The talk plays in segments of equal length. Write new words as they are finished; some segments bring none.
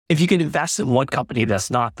if you could invest in one company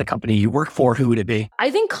that's not the company you work for, who would it be?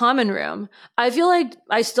 I think Common Room. I feel like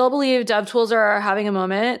I still believe dev tools are having a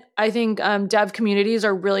moment. I think dev communities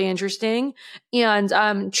are really interesting,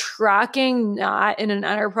 and tracking not in an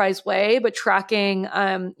enterprise way, but tracking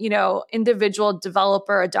individual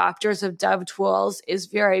developer adopters of dev tools is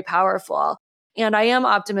very powerful. And I am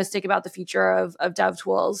optimistic about the future of dev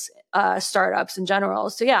tools, startups in general.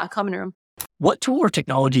 So yeah, Common Room. What tool or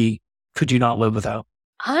technology could you not live without?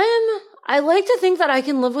 I like to think that I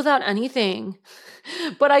can live without anything,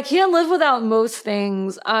 but I can't live without most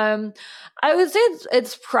things. I would say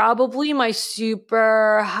it's probably my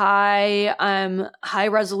super high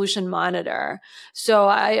resolution monitor. So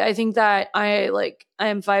I think that I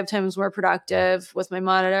am 5 times more productive with my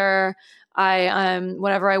monitor.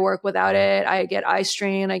 Whenever I work without it, I get eye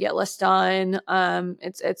strain, I get less done.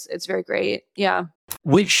 It's very great. Yeah.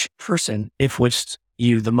 Which person influenced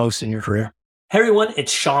you the most in your career? Hey everyone,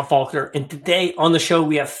 it's Sean Faulkner, and today on the show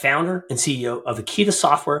we have founder and CEO of Akita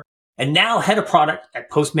Software and now head of product at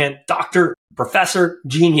Postman, Dr. Professor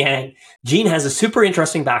Gene Yang. Gene has a super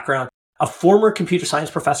interesting background, a former computer science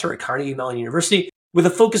professor at Carnegie Mellon University with a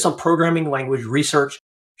focus on programming language research.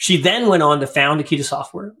 She then went on to found Akita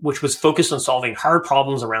Software, which was focused on solving hard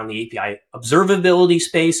problems around the API observability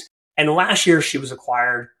space. And last year she was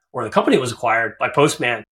acquired, or the company was acquired by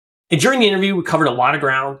Postman. And during the interview, we covered a lot of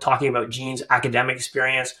ground talking about Gene's academic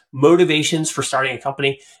experience, motivations for starting a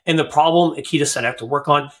company, and the problem Akita set out to work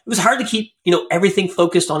on. It was hard to keep, everything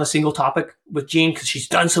focused on a single topic with Gene because she's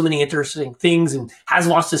done so many interesting things and has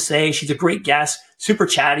lots to say. She's a great guest, super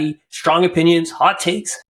chatty, strong opinions, hot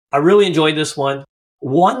takes. I really enjoyed this one.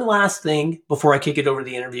 One last thing before I kick it over to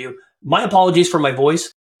the interview. My apologies for my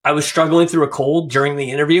voice. I was struggling through a cold during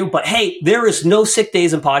the interview, but hey, there is no sick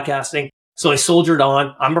days in podcasting. So I soldiered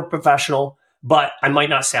on. I'm a professional, but I might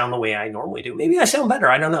not sound the way I normally do. Maybe I sound better.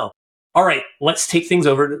 I don't know. All right, let's take things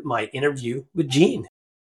over to my interview with Gene.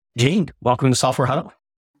 Gene, welcome to Software Huddle.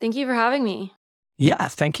 Thank you for having me. Yeah,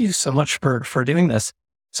 thank you so much for doing this.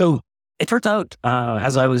 So it turns out,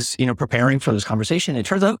 as I was, preparing for this conversation, it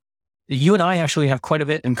turns out you and I actually have quite a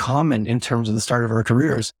bit in common in terms of the start of our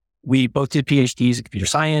careers. We both did PhDs in computer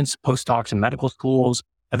science, postdocs in medical schools,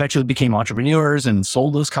 eventually became entrepreneurs and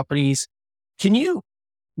sold those companies. Can you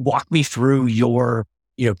walk me through your,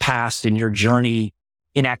 past and your journey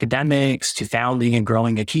in academics to founding and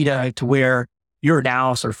growing Akita to where you're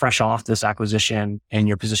now sort of fresh off this acquisition and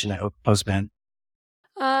your position at Postman?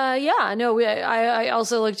 I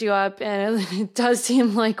also looked you up and it does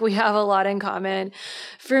seem like we have a lot in common.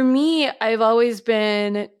 For me, I've always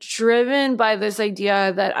been driven by this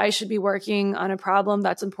idea that I should be working on a problem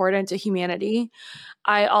that's important to humanity.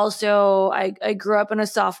 I grew up in a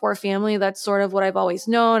software family. That's sort of what I've always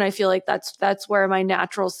known. I feel like that's where my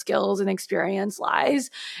natural skills and experience lies.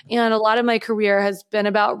 And a lot of my career has been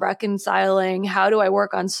about reconciling how do I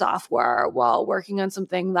work on software while working on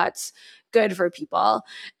something that's good for people.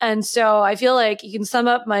 And so I feel like you can sum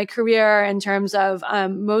up my career in terms of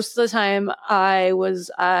most of the time I was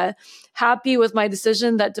happy with my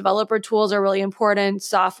decision that developer tools are really important.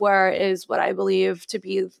 Software is what I believe to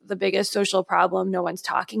be the biggest social problem no one's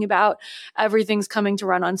talking about. Everything's coming to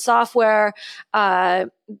run on software.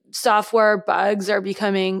 Software bugs are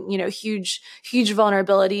becoming, huge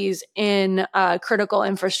vulnerabilities in critical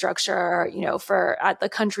infrastructure, for at the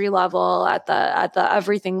country level, at the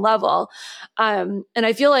everything level. And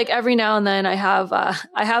I feel like every now and then I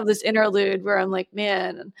have this interlude where I'm like,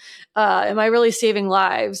 man, am I really saving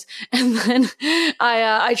lives? And then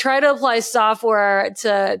I try to apply software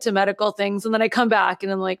to medical things, and then I come back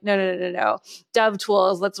and I'm like, no, dev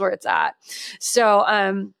tools, that's where it's at. So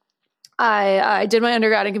I did my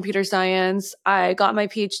undergrad in computer science. I got my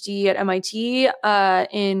PhD at MIT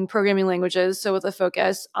in programming languages, so with a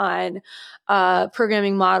focus on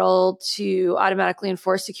programming model to automatically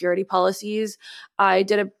enforce security policies. I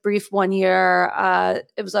did a brief 1 year.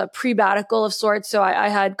 It was a pre-batical of sorts, so I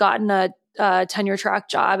had gotten a tenure track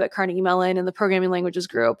job at Carnegie Mellon in the programming languages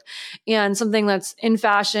group. And something that's in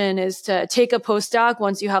fashion is to take a postdoc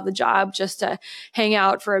once you have the job just to hang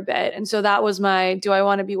out for a bit. And so that was do I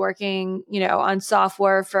want to be working, on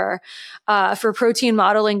software for protein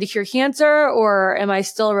modeling to cure cancer, or am I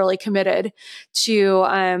still really committed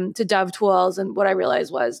to dev tools? And what I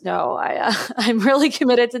realized was, no, I'm really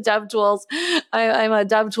committed to dev tools. I'm a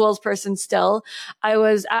dev tools person still. I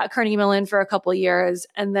was at Carnegie Mellon for a couple of years,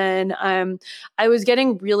 and then I was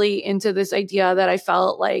getting really into this idea that I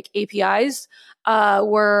felt like APIs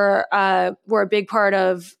were a big part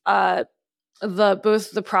of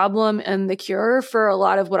both the problem and the cure for a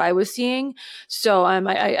lot of what I was seeing. So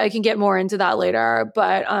I can get more into that later,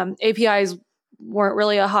 but APIs weren't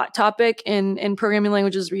really a hot topic in programming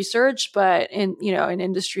languages research, but in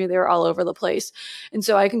industry, they were all over the place. And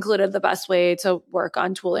so I concluded the best way to work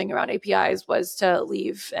on tooling around APIs was to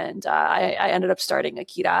leave. And I ended up starting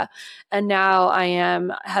Akita. And now I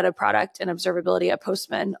am head of product and observability at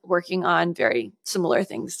Postman, working on very similar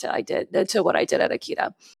things to what I did at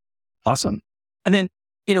Akita. Awesome. And then,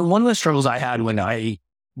 one of the struggles I had when I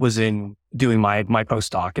was in doing my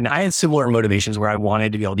postdoc, and I had similar motivations where I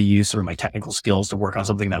wanted to be able to use sort of my technical skills to work on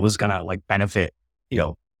something that was going to like benefit,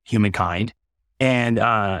 humankind. And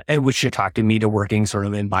which attracted me to working sort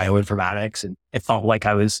of in bioinformatics. And it felt like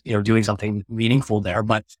I was, doing something meaningful there.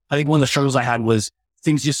 But I think one of the struggles I had was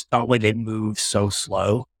things just felt like they moved so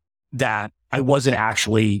slow that I wasn't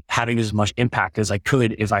actually having as much impact as I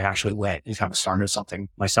could if I actually went and kind of started something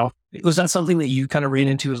myself. Was that something that you kind of ran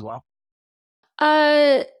into as well?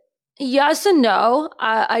 Yes and no.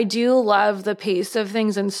 I do love the pace of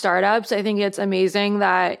things in startups. I think it's amazing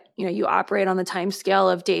that, you operate on the time scale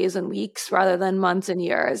of days and weeks rather than months and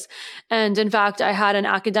years. And in fact, I had an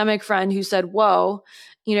academic friend who said, whoa,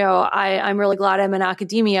 I'm really glad I'm in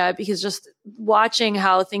academia, because just watching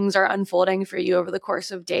how things are unfolding for you over the course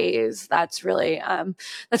of days, that's really,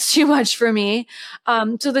 that's too much for me.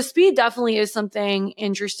 So the speed definitely is something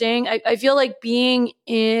interesting. I feel like being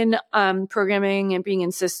in programming and being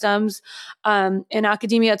in systems, in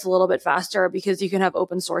academia, it's a little bit faster because you can have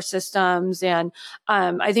open source systems. And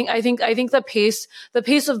I think the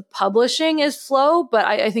pace of publishing is slow, but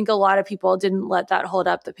I think a lot of people didn't let that hold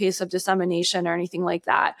up the pace of dissemination or anything like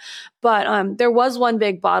that. But there was one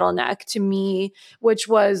big bottleneck to me, which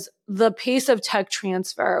was the pace of tech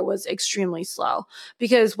transfer was extremely slow,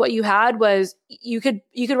 because what you had was you could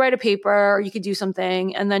write a paper or you could do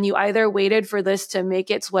something, and then you either waited for this to make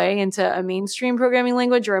its way into a mainstream programming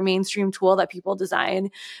language or a mainstream tool that people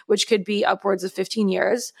design, which could be upwards of 15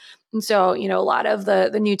 years. And so, a lot of the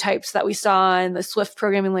new types that we saw in the Swift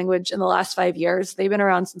programming language in the last 5 years, they've been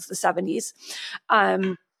around since the 70s.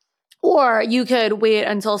 Or you could wait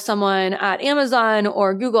until someone at Amazon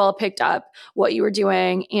or Google picked up what you were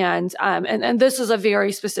doing. And this is a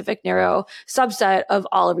very specific, narrow subset of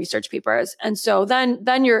all of research papers. And so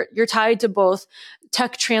then you're tied to both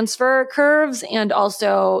tech transfer curves and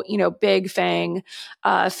also, big FANG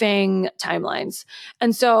timelines.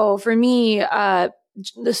 And so for me, the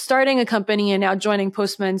starting a company and now joining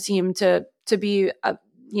Postman seemed to be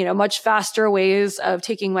much faster ways of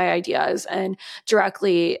taking my ideas and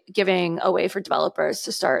directly giving a way for developers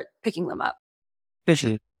to start picking them up.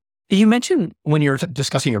 You mentioned when you're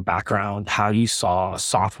discussing your background, how you saw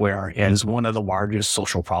software as one of the largest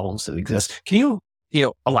social problems that exist. Can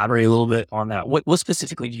you elaborate a little bit on that? What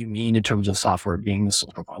specifically do you mean in terms of software being the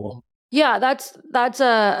social problem? Yeah, that's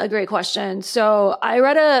a great question. So I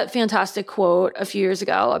read a fantastic quote a few years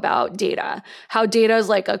ago about data, how data is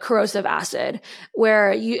like a corrosive acid,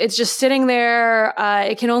 where it's just sitting there.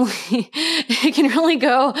 It can only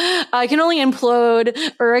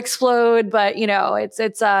implode or explode, but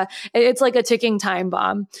it's like a ticking time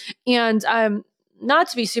bomb. And not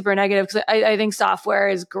to be super negative, because I think software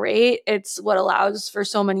is great. It's what allows for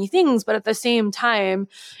so many things, but at the same time,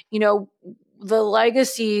 the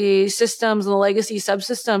legacy systems and the legacy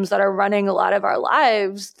subsystems that are running a lot of our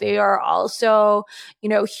lives, they are also,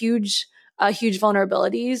 huge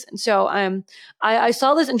vulnerabilities. And so I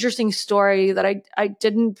saw this interesting story that I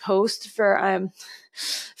didn't post for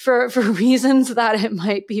reasons that it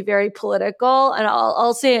might be very political, and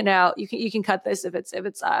I'll say it now. You can cut this if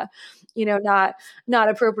it's not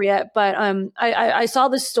appropriate. But I saw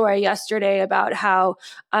this story yesterday about how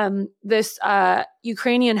this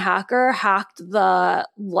Ukrainian hacker hacked the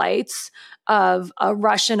lights of a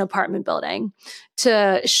Russian apartment building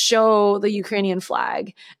to show the Ukrainian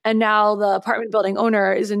flag. And now the apartment building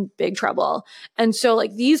owner is in big trouble. And so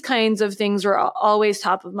like these kinds of things were always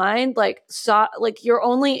top of mind. Like you're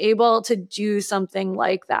only able to do something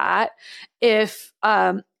like that if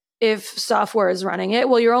software is running it.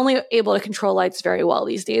 Well, you're only able to control lights very well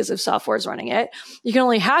these days if software is running it. You can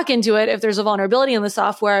only hack into it if there's a vulnerability in the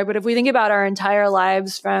software. But if we think about our entire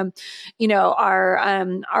lives, from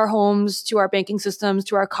our homes to our banking systems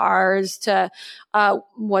to our cars to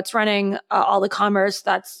what's running all the commerce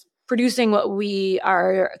that's producing what we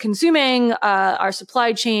are consuming, our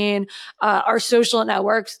supply chain, our social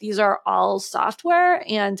networks, these are all software.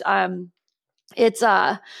 And it's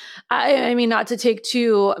I mean, not to take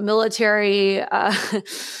too military of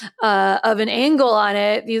an angle on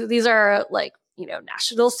it. These are like,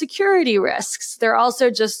 national security risks. They're also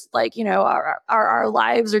just like, our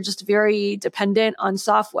lives are just very dependent on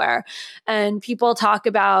software. And people talk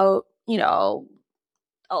about,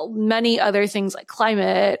 many other things like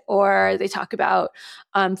climate, or they talk about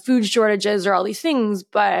food shortages or all these things.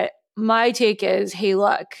 But my take is, hey,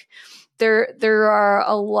 look, there are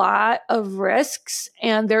a lot of risks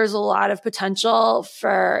and there's a lot of potential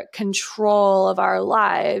for control of our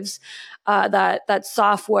lives that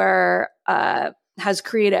software has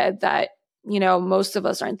created that most of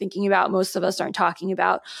us aren't thinking about, most of us aren't talking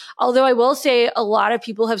about. Although I will say a lot of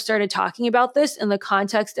people have started talking about this in the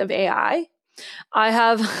context of AI. I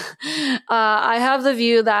have I have the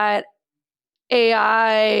view that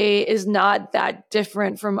AI is not that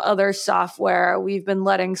different from other software. We've been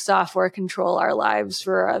letting software control our lives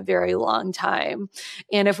for a very long time.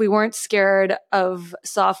 And if we weren't scared of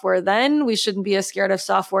software then, we shouldn't be as scared of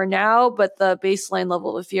software now, but the baseline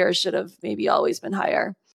level of fear should have maybe always been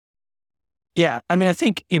higher. Yeah. I mean, I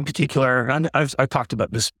think in particular, and I've talked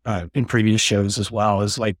about this in previous shows as well,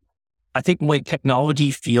 is like, I think when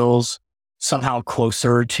technology feels somehow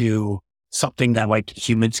closer to something that like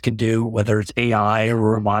humans can do, whether it's AI or a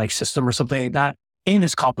robotic system or something like that, and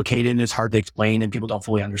it's complicated and it's hard to explain and people don't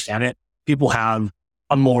fully understand it, people have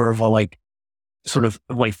a more of a like sort of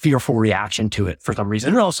like fearful reaction to it for some reason.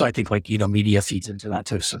 And also I think like, media feeds into that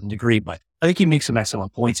to a certain degree, but I think you make some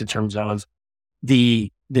excellent points in terms of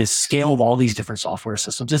the scale of all these different software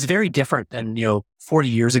systems. It's very different than, 40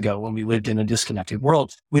 years ago when we lived in a disconnected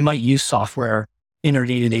world. We might use software in our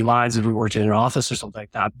day-to-day lives if we worked in an office or something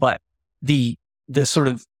like that. But the sort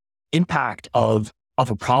of impact of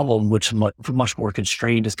a problem, which is much more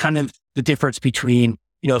constrained, is kind of the difference between,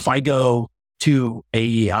 if I go to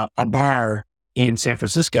a bar in San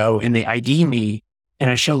Francisco and they ID me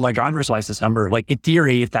and I show my driver's license number, like in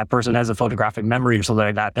theory, if that person has a photographic memory or something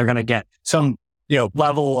like that, they're going to get some,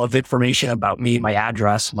 level of information about me, my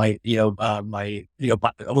address, my, a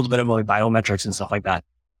little bit of my biometrics and stuff like that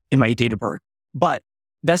in my date of birth. But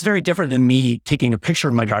that's very different than me taking a picture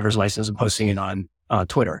of my driver's license and posting it on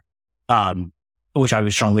Twitter, which I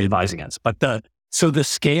would strongly advise against. But the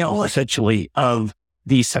scale essentially of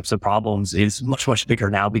these types of problems is much, much bigger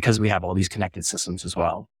now because we have all these connected systems as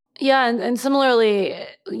well. Yeah. And similarly,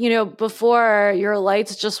 before your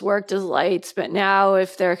lights just worked as lights, but now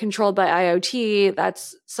if they're controlled by IoT,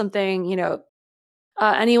 that's something,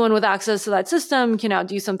 anyone with access to that system can now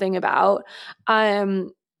do something about.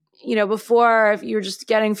 Before, if you're just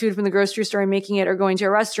getting food from the grocery store and making it or going to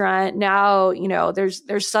a restaurant, now,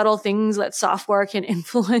 there's subtle things that software can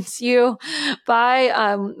influence you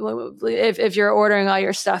by, if you're ordering all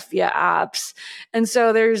your stuff via apps. And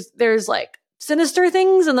so there's like sinister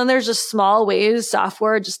things. And then there's just small ways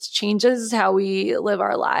software just changes how we live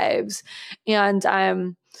our lives. And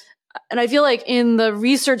I feel like in the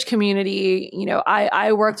research community,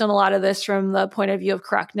 I worked on a lot of this from the point of view of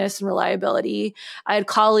correctness and reliability. I had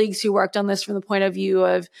colleagues who worked on this from the point of view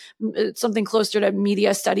of something closer to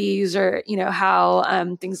media studies, or,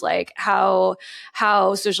 how things like how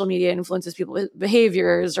social media influences people's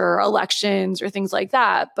behaviors or elections or things like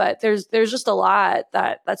that. But there's just a lot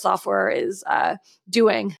that software is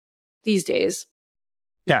doing these days.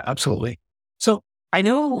 Yeah, absolutely. So I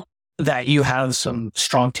know that you have some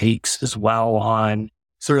strong takes as well on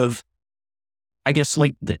sort of, I guess,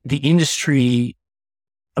 like the industry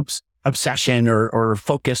obsession or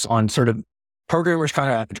focus on sort of programmers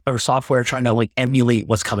or software trying to like emulate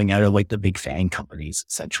what's coming out of like the big FAANG companies,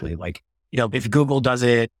 essentially. Like, if Google does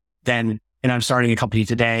it, and I'm starting a company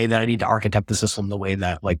today, then I need to architect the system the way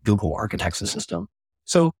that like Google architects the system.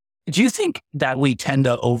 So do you think that we tend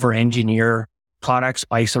to over-engineer products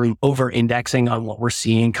by sort of over-indexing on what we're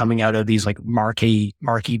seeing coming out of these like marquee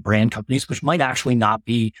brand companies, which might actually not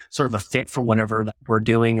be sort of a fit for whatever that we're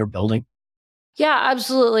doing or building? Yeah,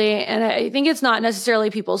 absolutely. And I think it's not necessarily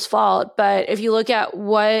people's fault, but if you look at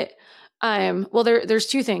what, there's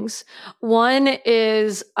two things. One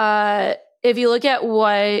is, if you look at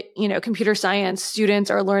what, computer science students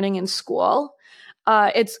are learning in school,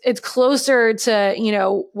 it's closer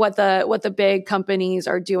to, what the big companies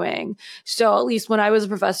are doing. So at least when I was a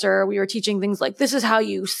professor, we were teaching things like, this is how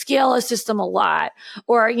you scale a system a lot,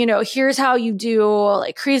 or, here's how you do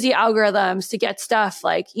like crazy algorithms to get stuff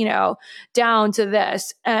like, down to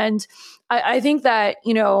this. And I think that,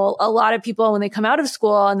 a lot of people, when they come out of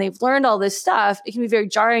school and they've learned all this stuff, it can be very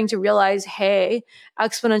jarring to realize, hey,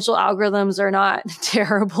 exponential algorithms are not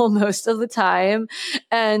terrible most of the time.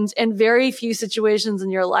 And in very few situations in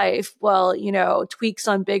your life, tweaks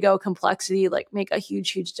on big O complexity, like make a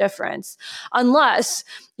huge, huge difference. Unless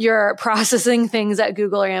you're processing things at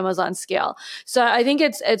Google or Amazon scale. So I think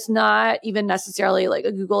it's not even necessarily like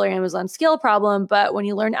a Google or Amazon scale problem, but when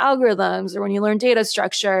you learn algorithms or when you learn data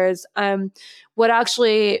structures, what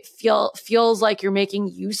actually feels like you're making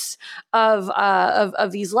use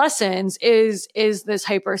of these lessons is this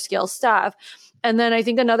hyperscale stuff. And then I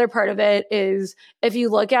think another part of it is if you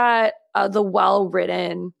look at the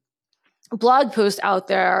well-written blog posts out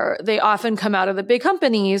there, they often come out of the big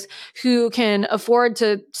companies who can afford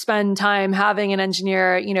to spend time having an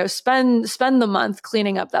engineer, spend the month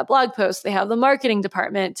cleaning up that blog post. They have the marketing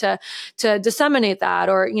department to disseminate that,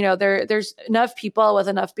 or, there's enough people with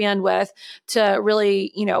enough bandwidth to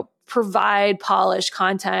really, provide polished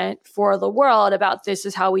content for the world about this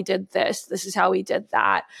is how we did this is how we did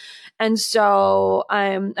that. And so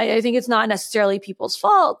I think it's not necessarily people's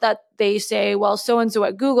fault that they say, well, so-and-so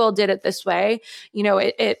at Google did it this way.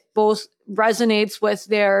 It both resonates with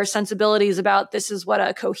their sensibilities about this is what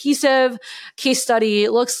a cohesive case study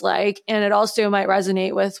looks like. And it also might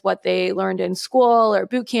resonate with what they learned in school or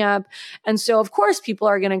boot camp. And so, of course, people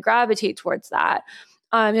are going to gravitate towards that.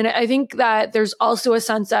 And I think that there's also a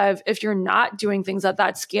sense of if you're not doing things at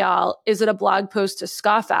that scale, is it a blog post to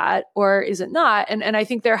scoff at or is it not? And I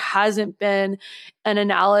think there hasn't been an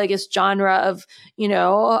analogous genre of,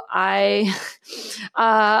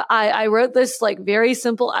 I wrote this like very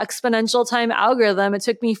simple exponential time algorithm. It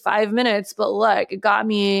took me 5 minutes, but look, it got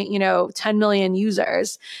me, 10 million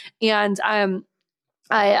users. And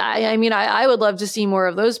I would love to see more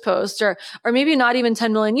of those posts, or maybe not even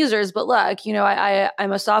 10 million users, but look,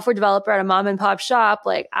 I'm a software developer at a mom and pop shop.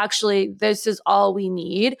 Like, actually, this is all we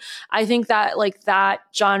need. I think that like that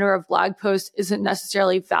genre of blog post isn't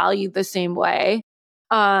necessarily valued the same way.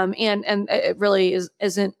 And it really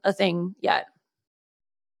isn't a thing yet.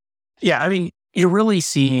 Yeah. I mean, you're really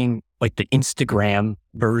seeing like the Instagram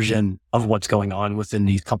version of what's going on within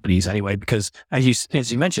these companies anyway, because as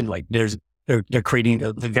you mentioned, like they're creating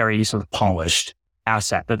a very sort of polished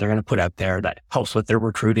asset that they're going to put out there that helps with their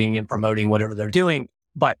recruiting and promoting whatever they're doing,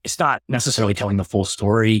 but it's not necessarily telling the full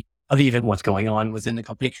story of even what's going on within the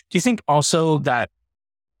company. Do you think also that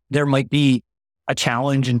there might be a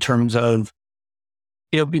challenge in terms of,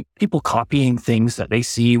 people copying things that they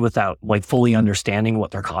see without like fully understanding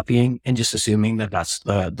what they're copying and just assuming that that's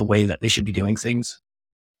the way that they should be doing things?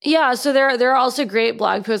 Yeah, so there are also great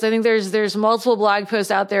blog posts. I think there's multiple blog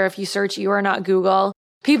posts out there. If you search "you are not Google,"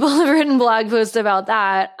 people have written blog posts about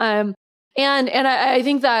that. And I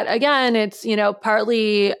think that again, it's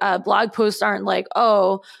partly blog posts aren't like,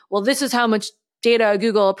 oh, well, this is how much data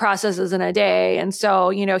Google processes in a day, and so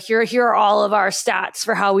here are all of our stats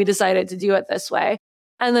for how we decided to do it this way.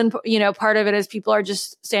 And then part of it is people are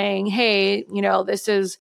just saying, hey, this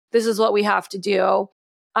is what we have to do.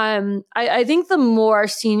 I think the more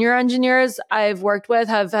senior engineers I've worked with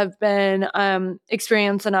have been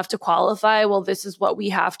experienced enough to qualify, well, this is what we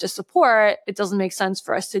have to support. It doesn't make sense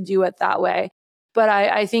for us to do it that way. But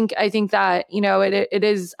I think that, it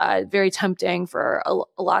is very tempting for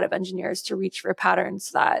a lot of engineers to reach for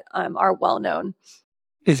patterns that are well known.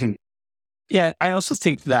 Yeah, I also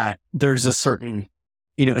think that there's a certain,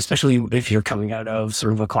 especially if you're coming out of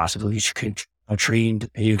sort of a classically trained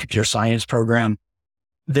computer science program,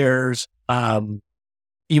 there's,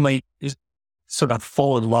 you might sort of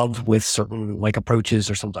fall in love with certain like approaches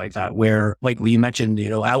or something like that, where like you mentioned,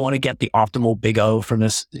 I want to get the optimal big O from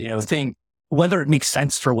this, thing, whether it makes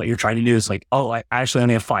sense for what you're trying to do is like, oh, I actually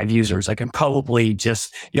only have 5 users. I can probably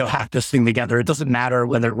just, hack this thing together. It doesn't matter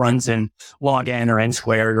whether it runs in log n or n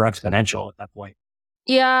squared or exponential at that point.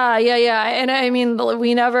 Yeah. And I mean,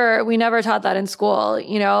 we never taught that in school.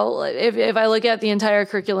 If I look at the entire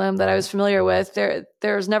curriculum that I was familiar with,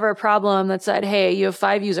 there's never a problem that said, hey, you have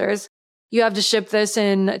 5 users. You have to ship this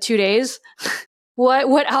in 2 days.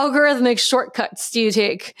 What algorithmic shortcuts do you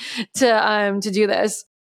take to do this?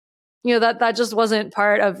 That just wasn't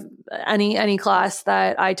part of any class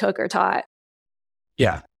that I took or taught.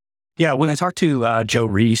 Yeah. Yeah. When I talked to Joe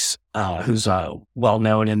Reese, who's well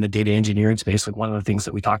known in the data engineering space, like one of the things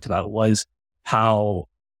that we talked about was how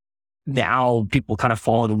now people kind of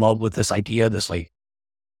fall in love with this idea, this like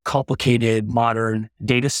complicated modern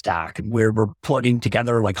data stack where we're putting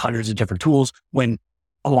together like hundreds of different tools when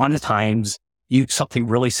a lot of times something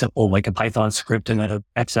really simple like a Python script and an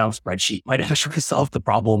Excel spreadsheet might actually solve the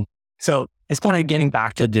problem. So it's kind of getting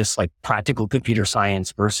back to this like practical computer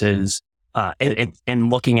science versus and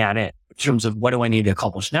looking at it in terms of what do I need to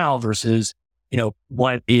accomplish now versus,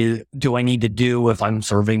 what do I need to do if I'm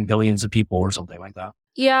serving billions of people or something like that.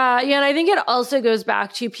 Yeah. And I think it also goes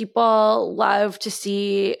back to people love to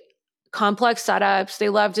see complex setups. They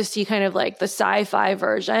love to see kind of like the sci-fi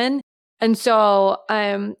version. And so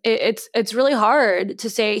it's really hard to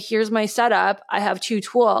say, here's my setup. I have two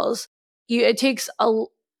tools. It takes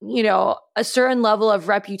a certain level of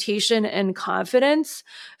reputation and confidence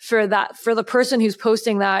for the person who's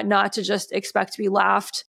posting that not to just expect to be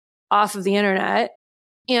laughed off of the internet.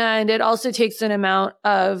 And it also takes an amount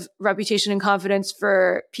of reputation and confidence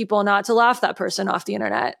for people not to laugh that person off the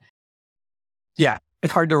internet. Yeah.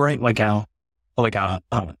 It's hard to write like a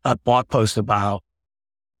blog post about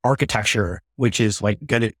architecture, which is like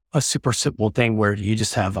a super simple thing where you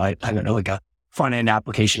just have, I don't know, like a front end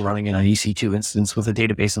application running in an EC2 instance with a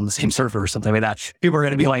database on the same server or something like that. People are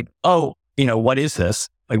going to be like, oh, what is this?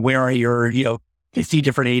 Like, where are your, 50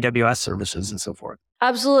 different AWS services and so forth?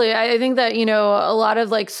 Absolutely. I think that, a lot of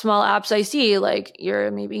like small apps I see, like you're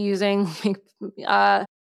maybe using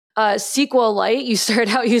SQLite. You start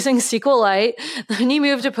out using SQLite, then you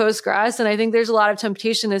move to Postgres. And I think there's a lot of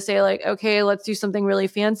temptation to say like, okay, let's do something really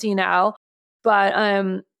fancy now. But,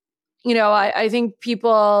 I think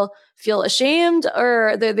people feel ashamed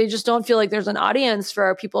or they just don't feel like there's an audience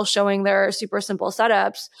for people showing their super simple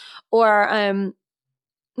setups. Or,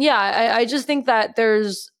 I just think that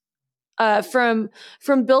there's, from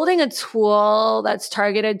building a tool that's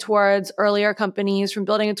targeted towards earlier companies, from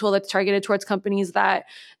building a tool that's targeted towards companies that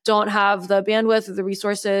don't have the bandwidth or the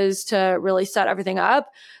resources to really set everything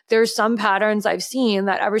up, there's some patterns I've seen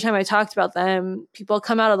that every time I talked about them, people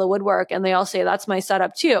come out of the woodwork and they all say, that's my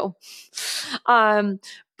setup too.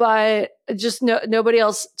 But just nobody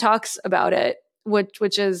else talks about it,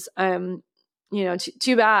 which is,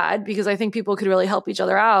 too bad, because I think people could really help each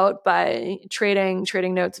other out by trading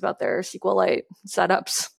notes about their SQLite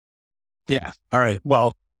setups. Yeah. All right.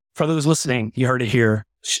 Well, for those listening, you heard it here.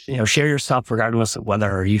 Share your stuff regardless of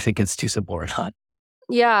whether you think it's too simple or not.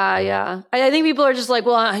 Yeah. I think people are just like,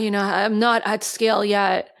 well, I'm not at scale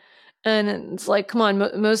yet. And it's like, come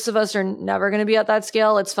on, most of us are never going to be at that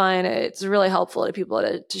scale. It's fine. It's really helpful to people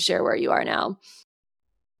to share where you are now.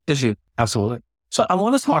 Absolutely. So I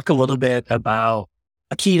want to talk a little bit about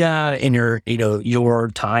Akita and your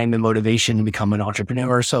time and motivation to become an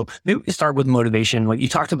entrepreneur. So maybe we start with motivation. Like you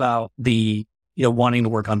talked about the, wanting to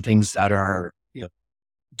work on things that are,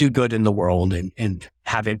 do good in the world and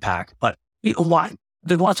have impact. But why?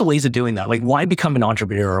 There's lots of ways of doing that. Like why become an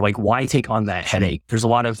entrepreneur? Like why take on that headache? There's a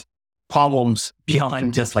lot of problems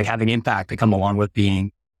beyond just like having impact that come along with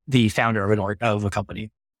being the founder of a company.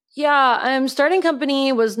 Yeah, starting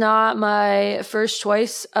company was not my first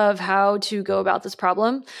choice of how to go about this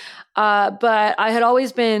problem. But I had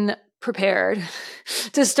always been prepared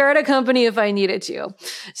to start a company if I needed to.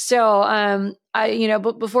 So,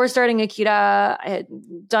 but before starting Akita, I had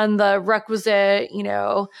done the requisite,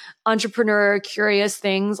 entrepreneur curious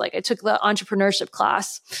things. Like I took the entrepreneurship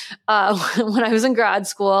class when I was in grad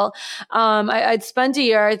school. I'd spent a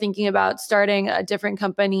year thinking about starting a different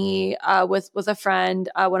company with a friend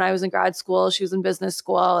when I was in grad school. She was in business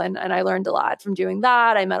school, and I learned a lot from doing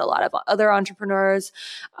that. I met a lot of other entrepreneurs.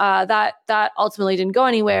 That ultimately didn't go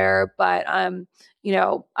anywhere, but I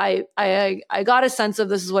got a sense of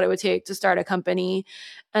this is what it would take to start a company.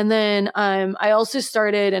 And then I also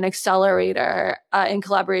started an accelerator in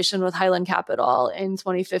collaboration with Highland Capital in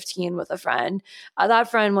 2015 with a friend. That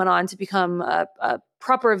friend went on to become a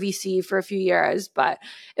proper VC for a few years, but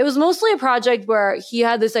it was mostly a project where he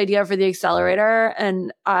had this idea for the accelerator,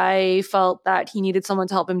 and I felt that he needed someone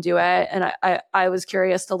to help him do it. And I was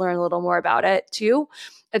curious to learn a little more about it too.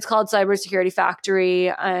 It's called Cybersecurity Factory.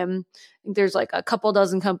 I think there's like a couple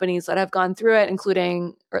dozen companies that have gone through it,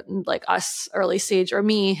 including like us, early stages of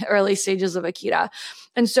Akita.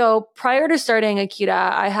 And so prior to starting Akita,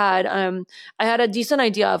 I had a decent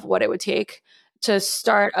idea of what it would take to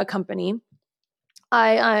start a company.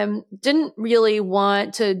 I didn't really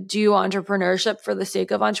want to do entrepreneurship for the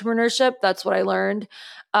sake of entrepreneurship. That's what I learned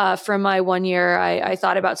from my 1 year. I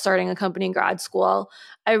thought about starting a company in grad school.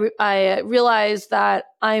 I realized that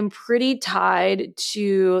I'm pretty tied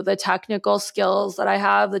to the technical skills that I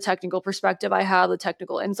have, the technical perspective I have, the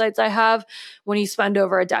technical insights I have. When you spend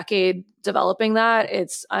over a decade developing that,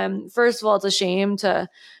 it's first of all, it's a shame to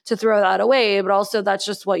throw that away, but also that's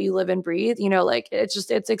just what you live and breathe. Like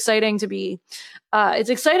it's exciting to be.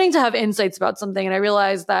 It's exciting to have insights about something, and I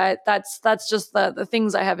realized that that's just the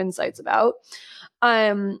things I have insights about.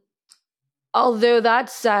 Although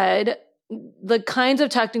that said, the kinds of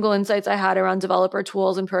technical insights I had around developer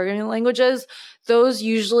tools and programming languages, those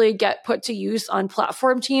usually get put to use on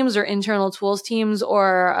platform teams or internal tools teams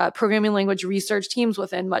or programming language research teams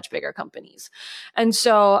within much bigger companies. And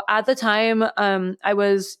so at the time, I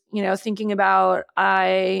was, thinking about, I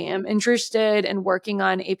am interested in working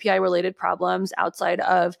on API related problems outside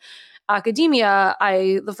of academia,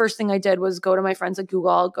 the first thing I did was go to my friends at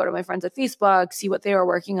Google, go to my friends at Facebook, see what they were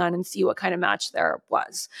working on and see what kind of match there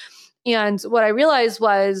was. And what I realized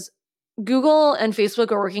was Google and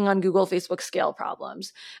Facebook are working on Google Facebook scale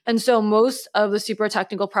problems. And so most of the super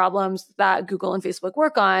technical problems that Google and Facebook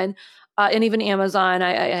work on, and even Amazon,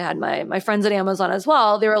 I had my friends at Amazon as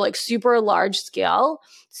well, they were like super large scale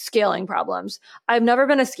scaling problems. I've never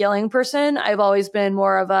been a scaling person. I've always been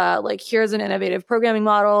more of a like, here's an innovative programming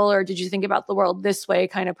model, or did you think about the world this way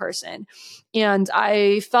kind of person. And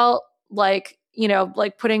I felt like,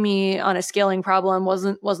 like putting me on a scaling problem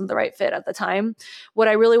wasn't the right fit at the time. What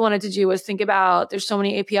I really wanted to do was think about, there's so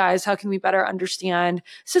many APIs. How can we better understand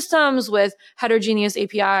systems with heterogeneous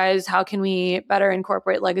APIs? How can we better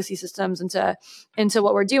incorporate legacy systems into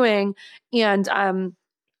what we're doing? And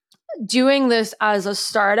doing this as a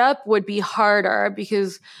startup would be harder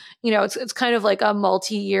because, it's kind of like a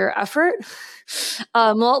multi-year effort,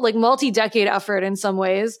 like multi-decade effort in some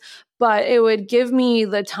ways, but it would give me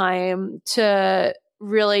the time to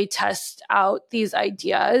really test out these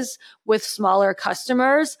ideas with smaller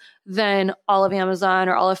customers than all of Amazon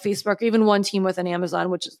or all of Facebook, or even one team within Amazon,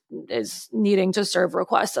 which is needing to serve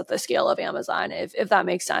requests at the scale of Amazon, if that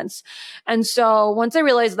makes sense. And so once I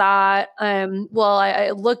realized that,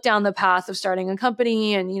 I looked down the path of starting a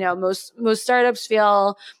company, and most startups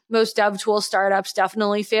fail. Most dev tool startups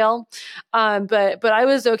definitely fail. But I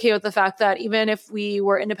was okay with the fact that even if we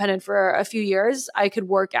were independent for a few years, I could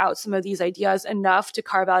work out some of these ideas enough to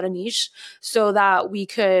carve out a niche so that we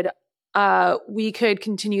could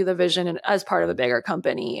continue the vision as part of a bigger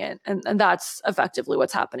company. And that's effectively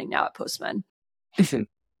what's happening now at Postman. Listen,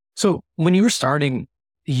 so when you were starting,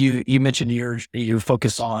 you mentioned you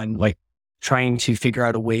focus on like trying to figure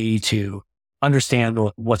out a way to understand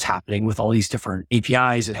what's happening with all these different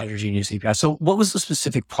APIs and heterogeneous APIs. So what was the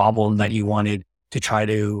specific problem that you wanted to try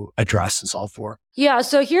to address and solve for? Yeah.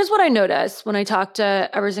 So here's what I noticed when I talked to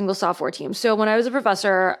every single software team. So when I was a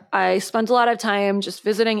professor, I spent a lot of time just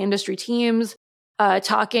visiting industry teams,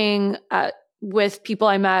 talking with people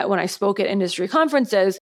I met when I spoke at industry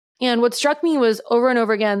conferences. And what struck me was over and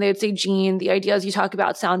over again, they would say, Gene, the ideas you talk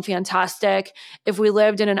about sound fantastic. If we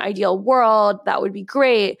lived in an ideal world, that would be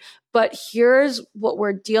great. But here's what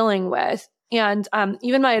we're dealing with. And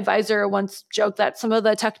even my advisor once joked that some of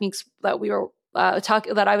the techniques that we were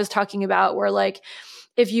that I was talking about were like,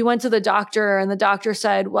 if you went to the doctor and the doctor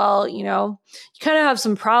said, well, you kind of have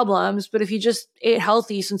some problems, but if you just ate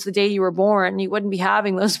healthy since the day you were born, you wouldn't be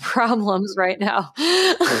having those problems right now.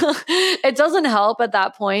 It doesn't help at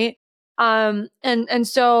that point. So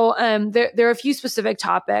there are a few specific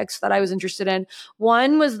topics that I was interested in.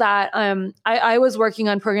 One was that I was working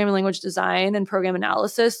on programming language design and program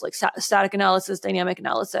analysis, like static analysis, dynamic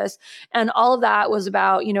analysis. And all of that was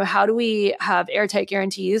about, how do we have airtight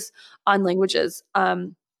guarantees on languages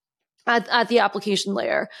at the application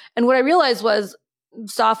layer. And what I realized was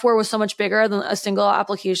software was so much bigger than a single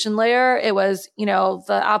application layer. It was,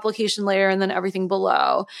 the application layer and then everything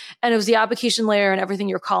below. And it was the application layer and everything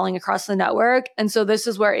you're calling across the network. And so this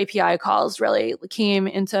is where API calls really came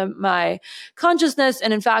into my consciousness.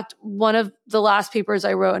 And in fact, one of the last papers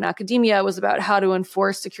I wrote in academia was about how to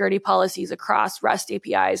enforce security policies across REST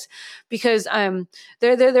APIs, because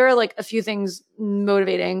there are like a few things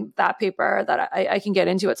motivating that paper that I can get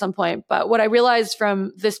into at some point. But what I realized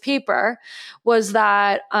from this paper was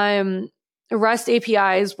that REST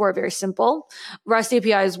APIs were very simple. REST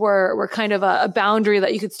APIs were kind of a boundary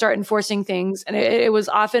that you could start enforcing things. And it was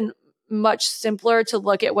often much simpler to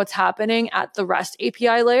look at what's happening at the REST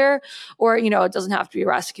API layer. Or, it doesn't have to be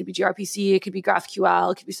REST. It could be gRPC. It could be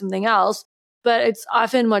GraphQL. It could be something else. But it's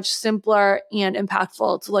often much simpler and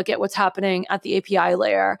impactful to look at what's happening at the API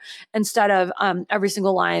layer instead of every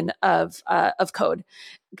single line of code.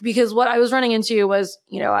 Because what I was running into was,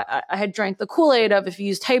 I had drank the Kool-Aid of if you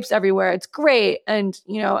use types everywhere, it's great. And,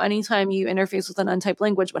 anytime you interface with an untyped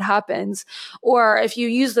language, what happens? Or if you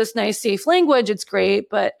use this nice safe language, it's great.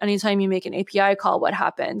 But anytime you make an API call, what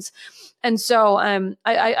happens? And so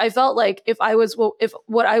I felt like if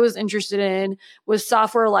what I was interested in was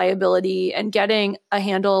software reliability and getting a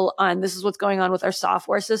handle on this is what's going on with our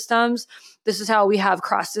software systems, this is how we have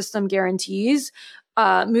cross-system guarantees,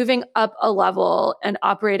 moving up a level and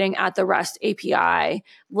operating at the REST API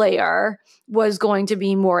layer was going to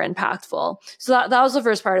be more impactful. So that was the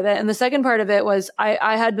first part of it. And the second part of it was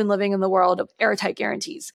I had been living in the world of airtight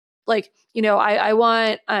guarantees. Like,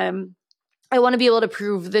 I want to be able to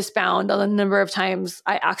prove this bound on the number of times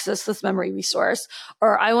I access this memory resource,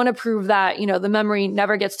 or I want to prove that, the memory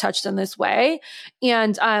never gets touched in this way.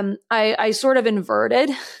 And I sort of inverted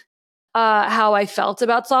how I felt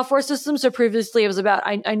about software systems. So previously it was about,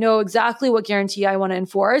 I know exactly what guarantee I want to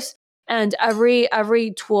enforce. And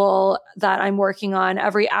every tool that I'm working on,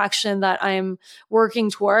 every action that I'm working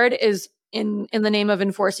toward is in the name of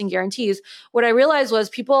enforcing guarantees. What I realized was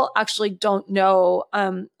people actually don't know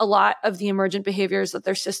a lot of the emergent behaviors that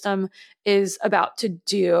their system is about to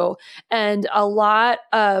do. And a lot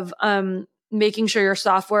of making sure your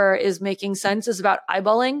software is making sense is about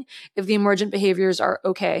eyeballing if the emergent behaviors are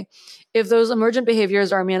okay. If those emergent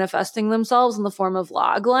behaviors are manifesting themselves in the form of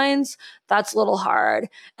log lines, that's a little hard.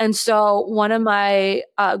 And so one of my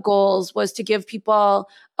goals was to give people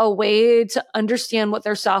a way to understand what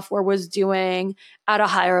their software was doing at a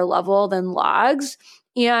higher level than logs,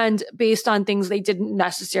 and based on things they didn't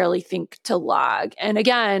necessarily think to log. And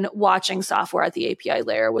again, watching software at the API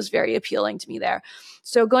layer was very appealing to me there.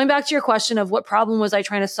 So going back to your question of what problem was I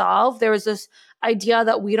trying to solve, there was this idea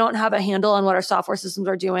that we don't have a handle on what our software systems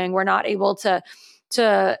are doing. We're not able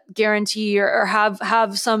to guarantee or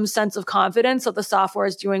have some sense of confidence that the software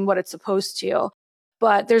is doing what it's supposed to.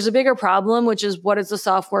 But there's a bigger problem, which is what is the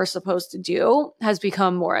software supposed to do has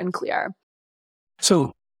become more unclear.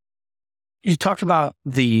 So you talked about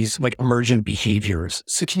these like emergent behaviors.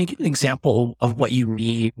 So can you give an example of what you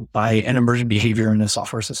mean by an emergent behavior in a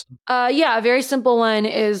software system? Yeah, a very simple one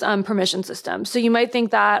is permission systems. So you might think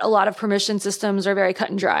that a lot of permission systems are very cut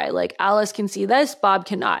and dry. Like Alice can see this, Bob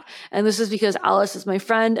cannot. And this is because Alice is my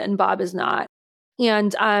friend and Bob is not.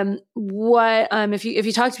 And if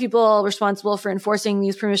you talk to people responsible for enforcing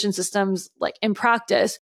these permission systems, like in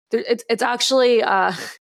practice, it's actually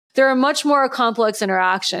there are much more complex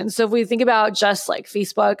interactions. So if we think about just like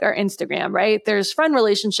Facebook or Instagram, right? There's friend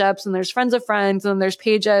relationships and there's friends of friends and there's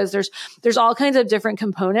pages. There's all kinds of different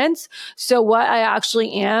components. So what I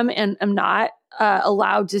actually am and am not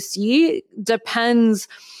allowed to see depends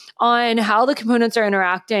on how the components are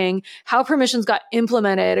interacting, how permissions got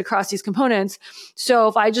implemented across these components. So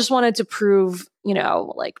if I just wanted to prove,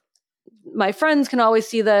 like my friends can always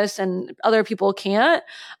see this and other people can't,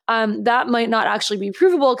 that might not actually be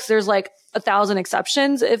provable because there's like 1,000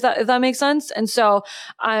 exceptions, if that makes sense. And so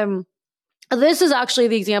this is actually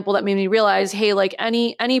the example that made me realize, hey, like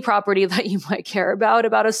any property that you might care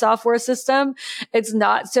about a software system, it's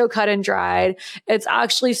not so cut and dried. It's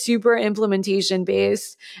actually super implementation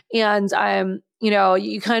based. And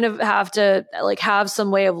you kind of have to like have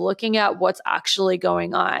some way of looking at what's actually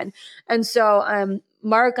going on. And so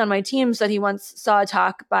Mark on my team said he once saw a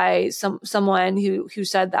talk by someone who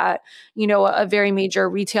said that, a very major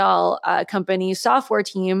retail company software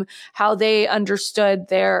team, how they understood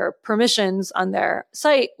their permissions on their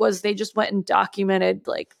site was they just went and documented,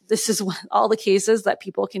 like, this is all the cases that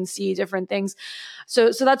people can see different things. So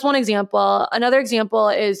that's one example. Another example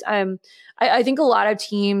is, I think a lot of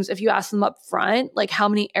teams, if you ask them up front, like, how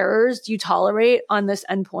many errors do you tolerate on this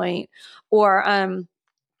endpoint? Or,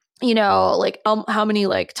 how many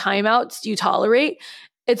like timeouts do you tolerate?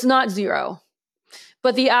 It's not zero,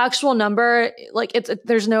 but the actual number, like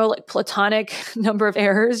there's no like platonic number of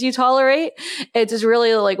errors you tolerate. It's just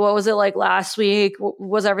really like, what was it like last week?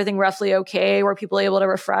 Was everything roughly okay? Were people able to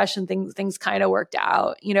refresh and things kind of worked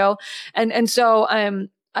out, And so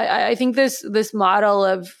I think this model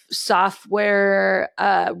of software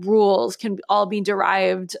rules can all be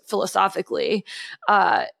derived philosophically.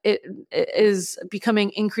 It is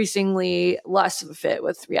becoming increasingly less of a fit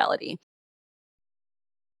with reality.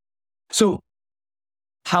 So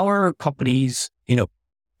how are companies,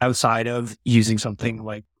 outside of using something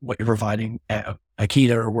like what you're providing at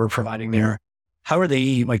Akita or we're providing there, how are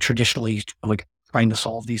they like traditionally like trying to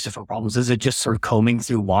solve these different problems? Is it just sort of combing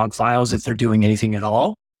through log files if they're doing anything at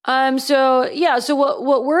all? So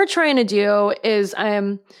what we're trying to do is,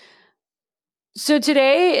 so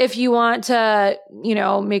today, if you want to,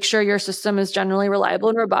 make sure your system is generally reliable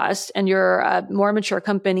and robust and you're a more mature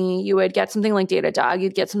company, you would get something like Datadog,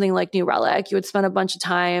 you'd get something like New Relic, you would spend a bunch of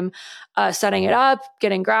time setting it up,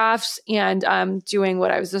 getting graphs, and doing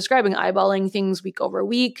what I was describing, eyeballing things week over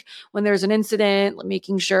week. When there's an incident,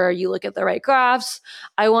 making sure you look at the right graphs.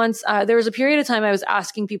 There was a period of time I was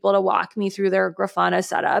asking people to walk me through their Grafana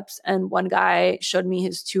setups, and one guy showed me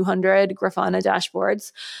his 200 Grafana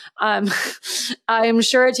dashboards. I'm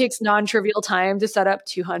sure it takes non-trivial time to set up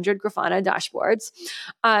 200 Grafana dashboards.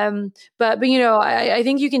 But I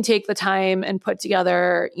think you can take the time and put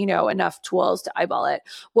together, enough tools to eyeball it.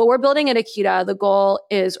 What we're building at Akita, the goal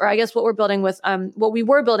is, or I guess what we're building with, what we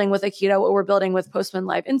were building with Akita, what we're building with Postman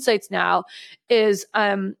Live Insights now is,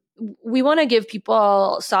 we want to give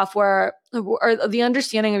people software or the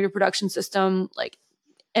understanding of your production system, like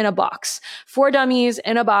in a box. 4 dummies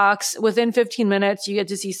in a box. Within 15 minutes, you get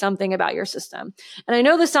to see something about your system. And I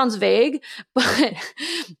know this sounds vague, but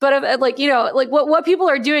like, like what people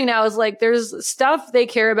are doing now is like, there's stuff they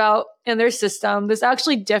care about in their system. This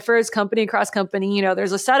actually differs company across company.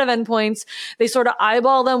 There's a set of endpoints. They sort of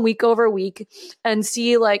eyeball them week over week and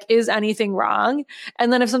see like, is anything wrong?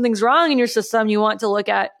 And then if something's wrong in your system, you want to look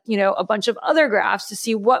at, a bunch of other graphs to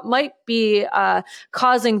see what might be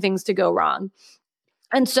causing things to go wrong.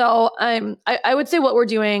 And so I would say what we're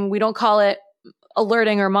doing, we don't call it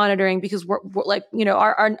alerting or monitoring because we're like,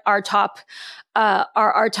 our top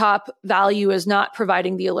value is not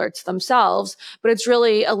providing the alerts themselves, but it's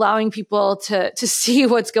really allowing people to see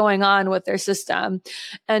what's going on with their system.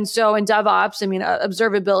 And so in DevOps,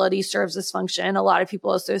 observability serves this function. A lot of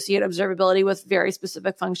people associate observability with very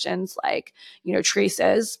specific functions like,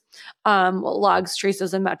 traces, logs,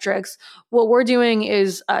 traces, and metrics. What we're doing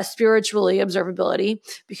is spiritually observability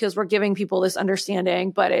because we're giving people this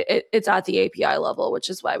understanding, but it's at the API level, which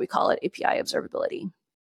is why we call it API observability.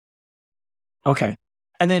 Okay.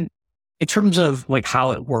 And then in terms of like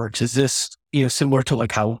how it works, is this, similar to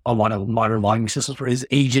like how a lot of modern logging systems where is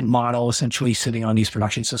agent model essentially sitting on these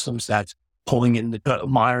production systems that's pulling in the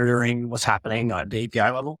monitoring what's happening at the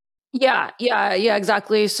API level? Yeah,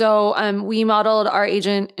 exactly. So we modeled our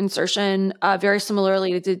agent insertion very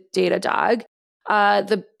similarly to Datadog.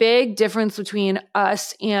 The big difference between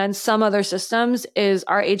us and some other systems is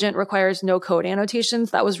our agent requires no code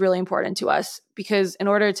annotations. That was really important to us because in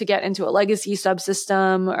order to get into a legacy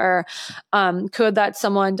subsystem or code that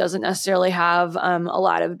someone doesn't necessarily have a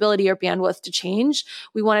lot of ability or bandwidth to change,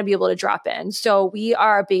 we want to be able to drop in. So we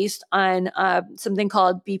are based on something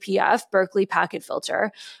called BPF, Berkeley Packet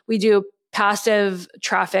Filter. We do passive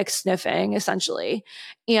traffic sniffing, essentially.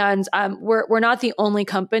 And we're not the only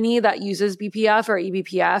company that uses BPF or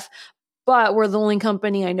eBPF, but we're the only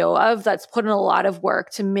company I know of that's put in a lot of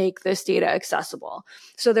work to make this data accessible.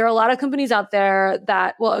 So there are a lot of companies out there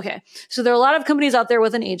So there are a lot of companies out there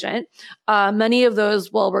with an agent. Many of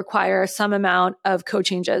those will require some amount of code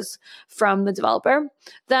changes from the developer.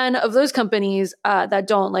 Then of those companies that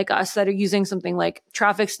don't, like us, that are using something like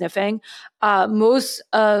traffic sniffing, most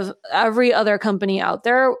of every other company out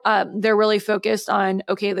there, they're really focused on,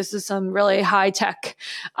 okay, this is some really high tech,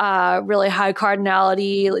 really high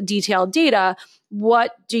cardinality, detailed data.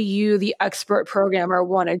 What do you, the expert programmer,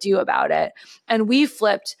 want to do about it? And we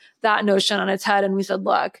flipped that notion on its head and we said,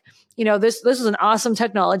 look, this is an awesome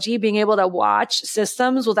technology, being able to watch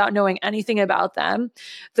systems without knowing anything about them.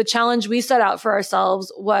 The challenge we set out for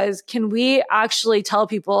ourselves was, can we actually tell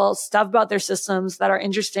people stuff about their systems that are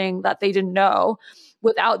interesting that they didn't know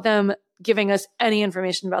without them giving us any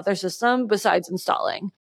information about their system besides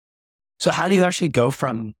installing? So how do you actually go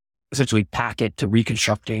from essentially packet to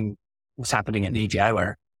reconstructing what's happening in the API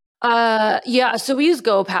layer? So we use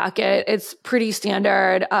Go Packet. It's pretty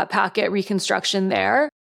standard packet reconstruction there.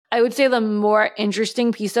 I would say the more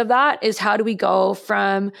interesting piece of that is how do we go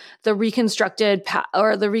from the reconstructed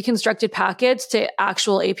packets to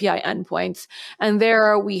actual API endpoints. And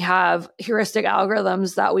there we have heuristic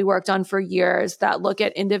algorithms that we worked on for years that look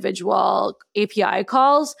at individual API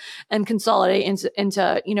calls and consolidate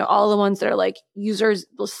into all the ones that are like users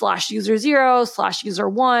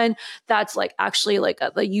 /user0/user1. That's like actually like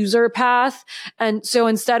the user path. And so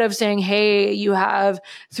instead of saying, hey, you have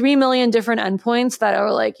 3 million different endpoints that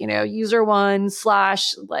are like, user 1 /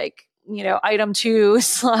 item 2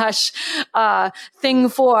 / thing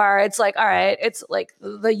 4. It's like, all right, it's like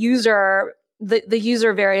the user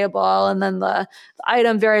variable and then the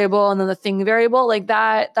item variable and then the thing variable. Like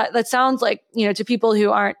that sounds like, to people who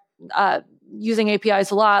aren't using APIs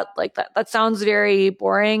a lot, like that sounds very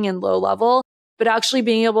boring and low level. But actually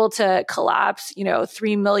being able to collapse,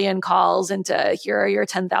 3 million calls into here are your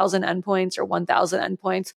 10,000 endpoints or 1,000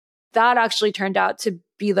 endpoints, that actually turned out to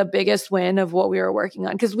be the biggest win of what we were working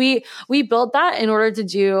on. Because we built that in order to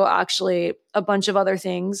do actually a bunch of other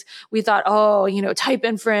things. We thought, type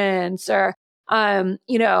inference or, what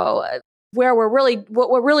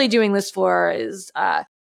we're really doing this for is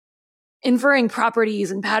inferring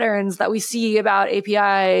properties and patterns that we see about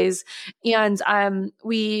APIs. And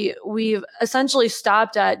we've essentially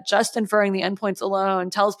stopped at just inferring the endpoints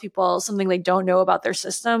alone tells people something they don't know about their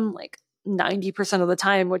system, like 90% of the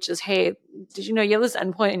time, which is, hey, did you know you have this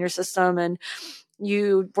endpoint in your system and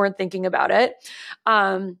you weren't thinking about it?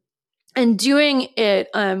 And doing it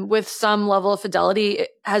with some level of fidelity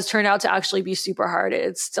has turned out to actually be super hard.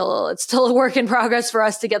 It's still a work in progress for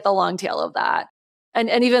us to get the long tail of that.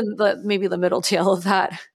 And even maybe the middle tail of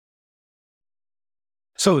that.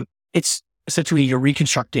 So it's essentially you're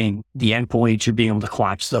reconstructing the endpoints, you're being able to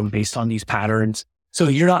collapse them based on these patterns. So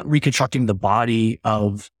you're not reconstructing the body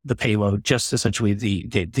of the payload, just essentially the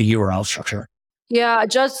URL structure. Yeah,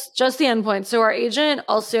 just the endpoint. So our agent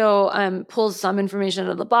also pulls some information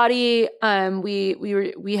out of the body.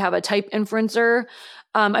 We have a type inferencer.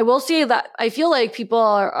 I will say that I feel like people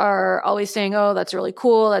are always saying, "Oh, that's really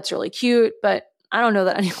cool, that's really cute," but I don't know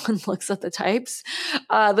that anyone looks at the types.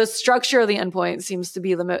 The structure of the endpoint seems to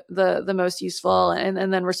be the most useful,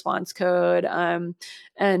 and then response code, and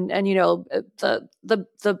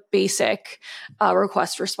the basic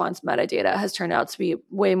request response metadata has turned out to be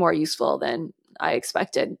way more useful than I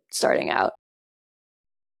expected starting out.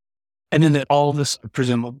 And then all this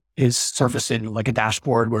presumably is surfaced in like a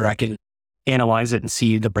dashboard where I can analyze it and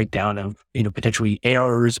see the breakdown of, potentially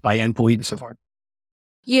errors by endpoint and so forth.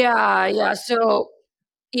 Yeah. So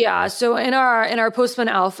in our Postman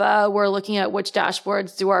alpha, we're looking at which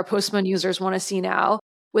dashboards do our Postman users want to see now.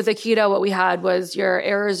 With Akita, what we had was your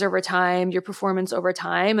errors over time, your performance over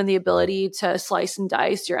time, and the ability to slice and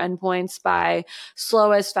dice your endpoints by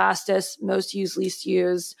slowest, fastest, most used, least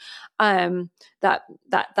used, that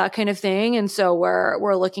kind of thing. And so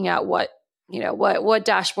we're looking at what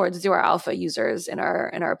dashboards do our alpha users in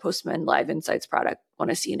our Postman Live Insights product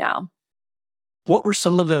want to see now. What were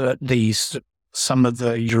some of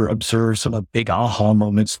your observed some of the big aha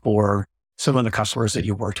moments for some of the customers that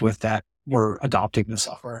you worked with that were adopting the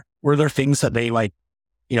software? Were there things that they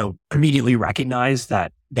immediately recognized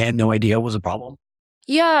that they had no idea was a problem?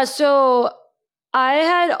 Yeah. So I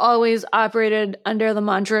had always operated under the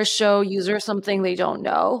mantra, show users something they don't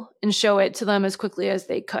know and show it to them as quickly as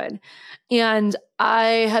they could. And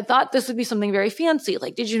I had thought this would be something very fancy.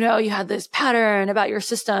 Like, did you know you had this pattern about your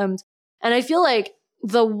systems? And I feel like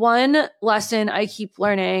the one lesson I keep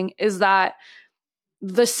learning is that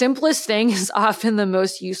the simplest thing is often the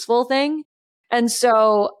most useful thing. And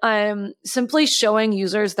so simply showing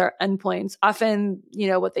users their endpoints. Often,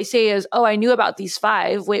 what they say is, oh, I knew about these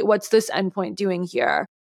 5. Wait, what's this endpoint doing here?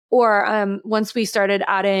 Or once we started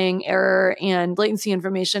adding error and latency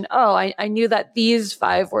information, oh, I knew that these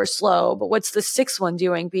 5 were slow, but what's the 6th one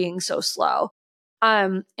doing being so slow?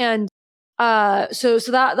 So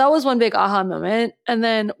that was one big aha moment. And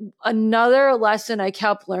then another lesson I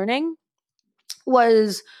kept learning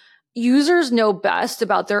was users know best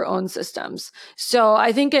about their own systems. So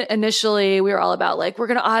I think initially we were all about like, we're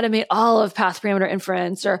going to automate all of path parameter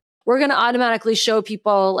inference, or we're going to automatically show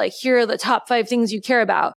people like, here are the top 5 things you care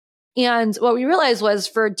about. And what we realized was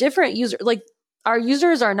for different users, like our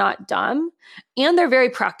users are not dumb and they're very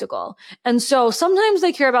practical. And so sometimes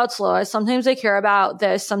they care about slowest, sometimes they care about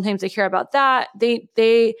this, sometimes they care about that.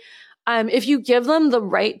 If you give them the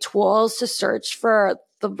right tools to search for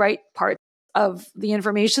the right parts of the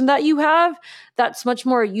information that you have, that's much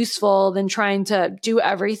more useful than trying to do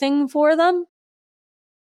everything for them.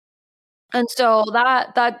 And so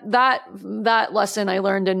that lesson I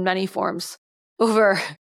learned in many forms over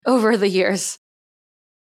the years.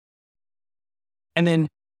 And then,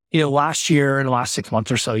 last year, in the last 6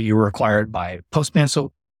 months or so, you were acquired by Postman.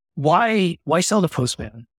 So why sell to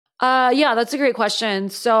Postman? Yeah, that's a great question.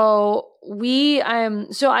 So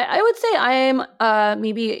I would say I'm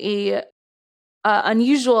maybe a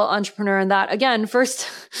unusual entrepreneur in that, again, first,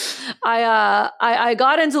 I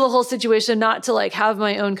got into the whole situation not to like have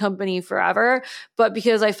my own company forever, but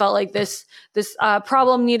because I felt like this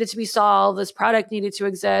problem needed to be solved, this product needed to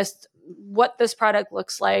exist. What this product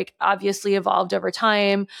looks like obviously evolved over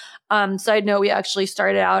time. Side note, we actually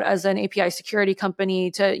started out as an API security company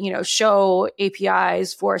to, show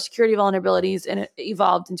APIs for security vulnerabilities, and it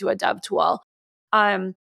evolved into a dev tool.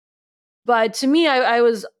 But to me, I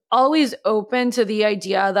was always open to the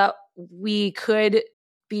idea that we could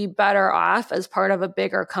be better off as part of a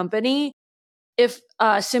bigger company, if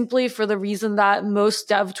simply for the reason that most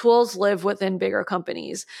dev tools live within bigger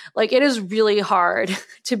companies. Like, it is really hard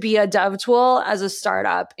to be a dev tool as a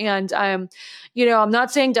startup. And I'm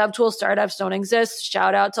not saying dev tool startups don't exist.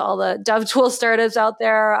 Shout out to all the dev tool startups out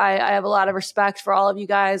there. I have a lot of respect for all of you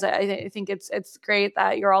guys. I think it's great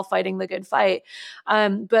that you're all fighting the good fight.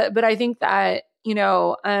 But I think that,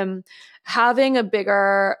 having a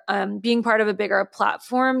bigger, being part of a bigger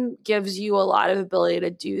platform gives you a lot of ability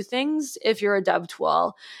to do things if you're a dev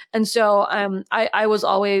tool. And so I was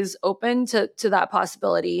always open to that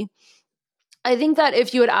possibility. I think that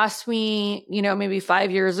if you had asked me, maybe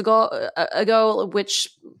 5 years ago, which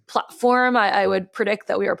platform I would predict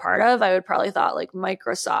that we were part of, I would probably thought like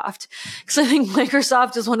Microsoft, because I think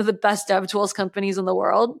Microsoft is one of the best dev tools companies in the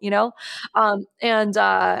world, and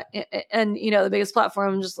the biggest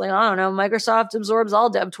platform, just like, I don't know, Microsoft absorbs all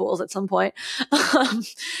dev tools at some point.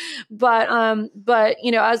 Um, but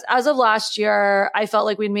as of last year, I felt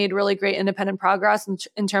like we'd made really great independent progress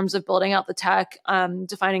in terms of building out the tech,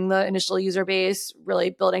 defining the initial user base, really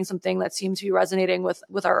building something that seemed to be resonating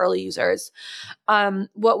with our early users.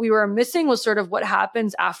 What we were missing was sort of what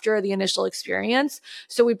happens after the initial experience.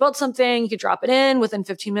 So we built something, you could drop it in within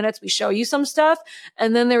 15 minutes, we show you some stuff.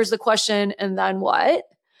 And then there was the question, and then what?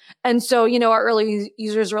 And so, our early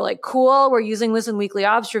users were like, cool, we're using this in weekly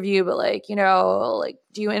ops review, but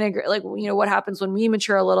do you integrate, what happens when we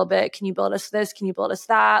mature a little bit? Can you build us this? Can you build us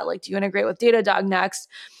that? Like, do you integrate with Datadog next?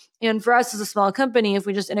 And for us as a small company, if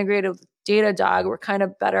we just integrated with Datadog, we're kind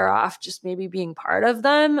of better off just maybe being part of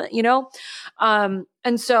them,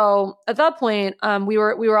 And so at that point, we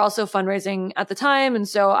were also fundraising at the time. And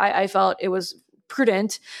so I felt it was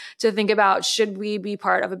prudent to think about, should we be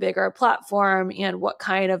part of a bigger platform, and what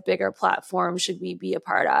kind of bigger platform should we be a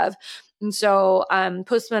part of? And so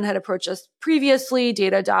Postman had approached us previously,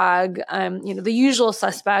 Datadog, the usual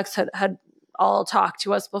suspects had all talked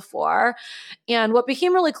to us before. And what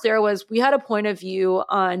became really clear was we had a point of view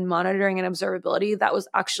on monitoring and observability that was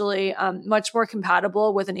actually much more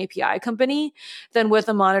compatible with an API company than with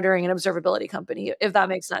a monitoring and observability company, if that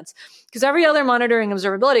makes sense. Because every other monitoring and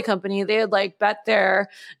observability company, they had like bet their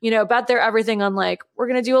everything on like, we're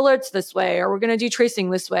going to do alerts this way, or we're going to do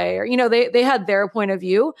tracing this way, or, they had their point of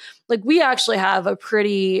view. Like, we actually have a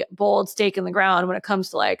pretty bold stake in the ground when it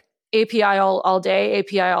comes to like API all day,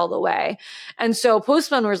 API all the way. And so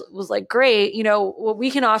Postman was like, great, what we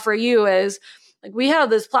can offer you is like, we have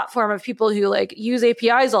this platform of people who like use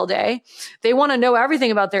APIs all day. They want to know everything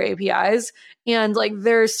about their APIs. And like,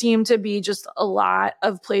 there seemed to be just a lot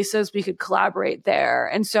of places we could collaborate there.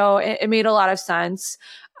 And so it made a lot of sense.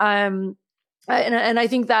 And I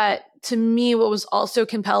think that, to me, what was also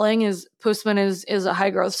compelling is Postman is a high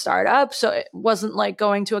growth startup. So it wasn't like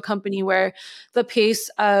going to a company where the pace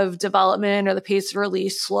of development or the pace of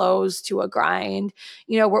release slows to a grind.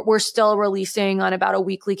 We're still releasing on about a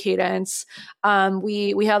weekly cadence.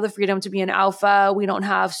 We have the freedom to be in alpha. We don't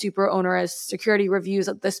have super onerous security reviews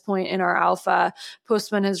at this point in our alpha.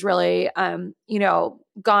 Postman has really,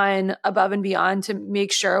 gone above and beyond to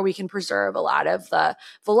make sure we can preserve a lot of the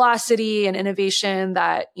velocity and innovation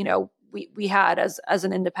that, we had as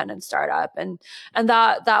an independent startup. And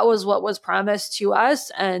that was what was promised to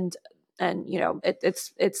us. And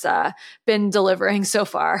it's been delivering so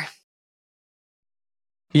far.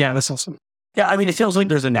 Yeah, that's awesome. Yeah, I mean, it feels like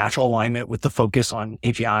there's a natural alignment with the focus on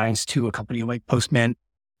APIs to a company like Postman.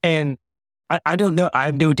 And I don't know, I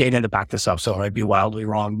have no data to back this up, so I might be wildly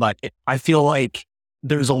wrong, but I feel like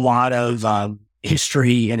there's a lot of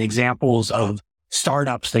history and examples of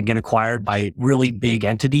startups that get acquired by really big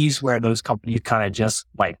entities where those companies kind of just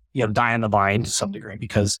like, die on the vine to some degree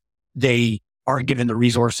because they aren't given the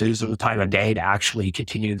resources or the time of day to actually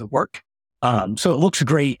continue the work. So it looks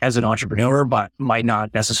great as an entrepreneur, but might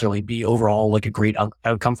not necessarily be overall like a great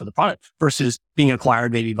outcome for the product versus being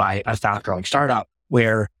acquired maybe by a fast growing startup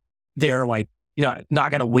where they're like,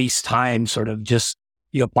 not going to waste time sort of just,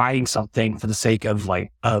 buying something for the sake of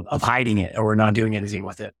like, of hiding it or not doing anything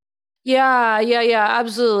with it. Yeah,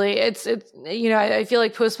 absolutely. It's I feel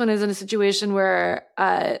like Postman is in a situation where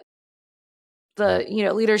the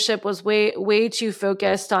leadership was way too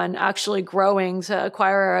focused on actually growing to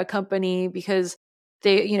acquire a company because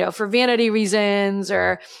they for vanity reasons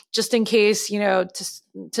or just in case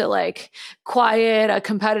to like quiet a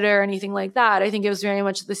competitor or anything like that. I think it was very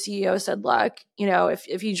much the CEO said, look,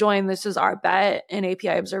 if you join, this is our bet in API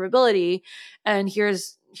observability, and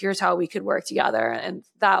here's how we could work together. And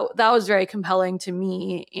that was very compelling to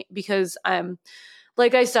me because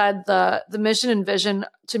like I said, the mission and vision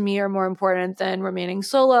to me are more important than remaining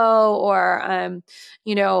solo or,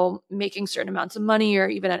 making certain amounts of money or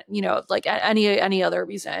even, like any other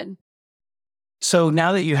reason. So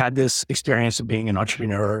now that you had this experience of being an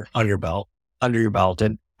entrepreneur under your belt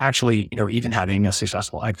and actually, even having a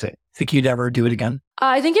successful exit, think you'd ever do it again?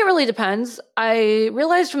 I think it really depends. I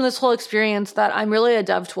realized from this whole experience that I'm really a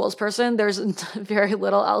dev tools person. There's very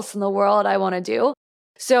little else in the world I want to do.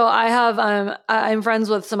 So I have, I'm friends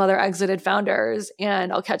with some other exited founders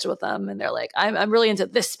and I'll catch up with them and they're like, I'm really into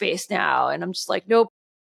this space now. And I'm just like, nope,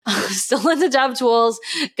 I'm still into dev tools,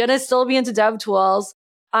 gonna still be into dev tools.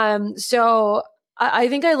 So I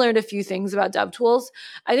think I learned a few things about dev tools.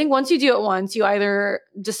 I think once you do it once, you either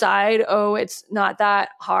decide, oh, it's not that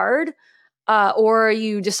hard, or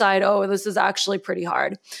you decide, oh, this is actually pretty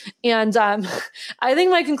hard. And I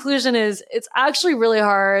think my conclusion is it's actually really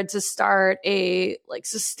hard to start a like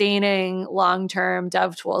sustaining long-term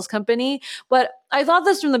dev tools company. But I thought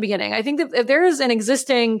this from the beginning. I think that if there is an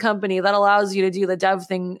existing company that allows you to do the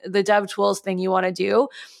dev tools thing you want to do,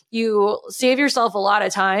 you save yourself a lot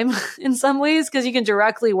of time in some ways because you can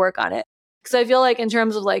directly work on it. Because I feel like in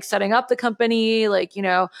terms of like setting up the company, like,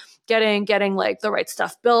 getting like the right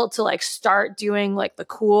stuff built to like start doing like the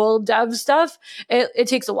cool dev stuff, it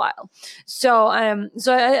takes a while.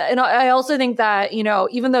 I also think that,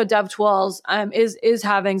 even though dev tools is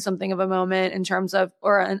having something of a moment in terms of,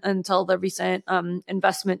 until the recent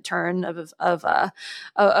investment turn of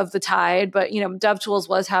the tide, but dev tools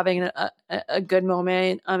was having a good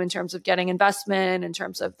moment in terms of getting investment, in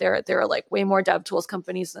terms of there are like way more dev tools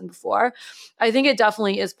companies than before. I think it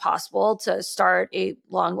definitely is possible to start a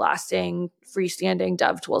long-lasting freestanding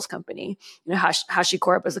dev tools company.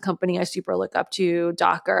 HashiCorp is a company I super look up to.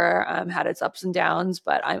 Docker had its ups and downs,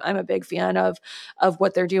 but I'm a big fan of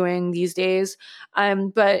what they're doing these days.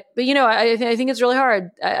 But I think it's really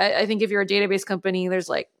hard. I think if you're a database company,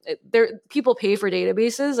 people pay for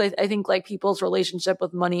databases. I think like people's relationship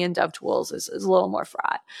with money and dev tools is a little more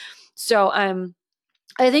fraught. So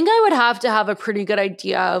I think I would have to have a pretty good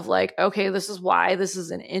idea of like, okay, this is why this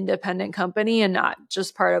is an independent company and not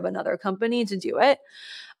just part of another company to do it.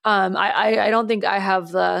 I don't think I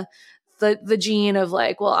have the gene of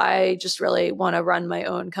like, well, I just really want to run my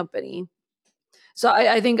own company. So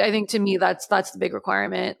I think to me, that's the big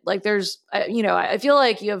requirement. Like I feel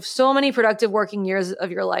like you have so many productive working years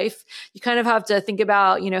of your life. You kind of have to think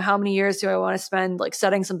about, how many years do I want to spend like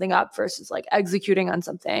setting something up versus like executing on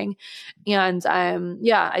something. And I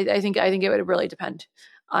think it would really depend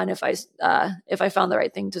on if I found the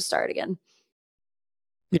right thing to start again.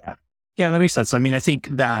 Yeah. Yeah, that makes sense. I mean, I think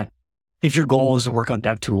that if your goal is to work on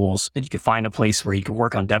dev tools and you can find a place where you can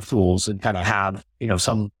work on dev tools and kind of have,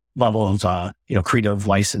 some level of, creative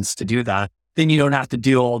license to do that, then you don't have to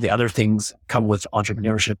do all the other things come with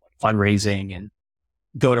entrepreneurship, fundraising and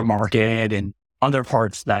go to market and other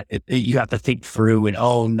parts that you have to think through and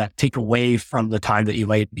own that take away from the time that you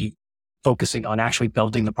might be focusing on actually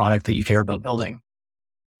building the product that you care about building.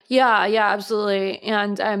 Yeah, absolutely.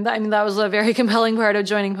 And that was a very compelling part of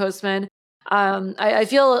joining Postman. I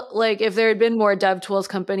feel like if there had been more dev tools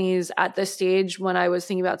companies at this stage when I was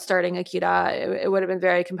thinking about starting Akita, it would have been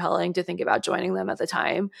very compelling to think about joining them at the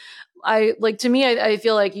time. To me, I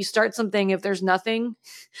feel like you start something if there's nothing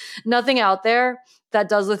out there that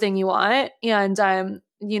does the thing you want. And,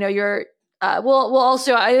 you're,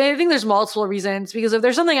 also, I think there's multiple reasons, because if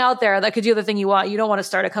there's something out there that could do the thing you want, you don't want to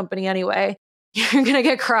start a company anyway. You're going to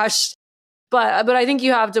get crushed. But I think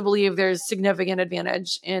you have to believe there's significant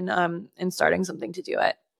advantage in starting something to do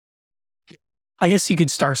it. I guess you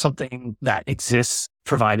could start something that exists,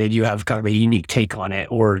 provided you have kind of a unique take on it,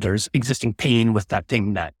 or there's existing pain with that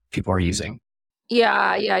thing that people are using.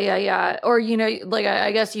 Yeah. Or,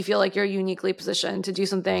 I guess you feel like you're uniquely positioned to do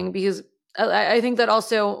something, because I think that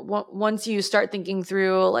also once you start thinking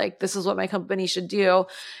through, like, this is what my company should do,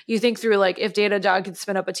 you think through, like, if Datadog could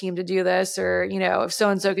spin up a team to do this, or, if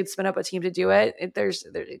so-and-so could spin up a team to do it,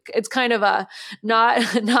 it's kind of a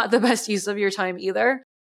not the best use of your time either.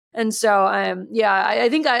 And so, I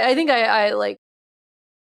think I like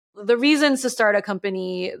the reasons to start a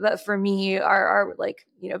company that for me are like,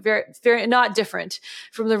 very, very not different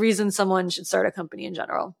from the reasons someone should start a company in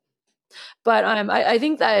general. But I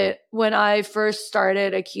think that when I first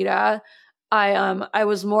started Akita, I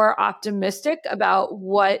was more optimistic about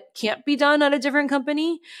what can't be done at a different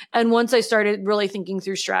company. And once I started really thinking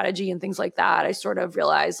through strategy and things like that, I sort of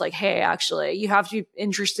realized, like, hey, actually, you have to be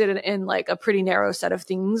interested in like a pretty narrow set of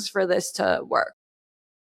things for this to work.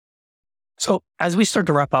 So as we start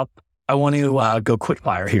to wrap up, I want to go quick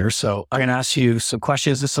fire here. So I'm going to ask you some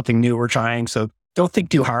questions. This is something new we're trying. So don't think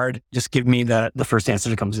too hard. Just give me the first answer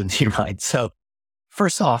that comes into your mind. So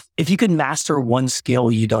first off, if you could master one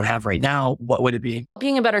skill you don't have right now, what would it be?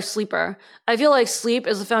 Being a better sleeper. I feel like sleep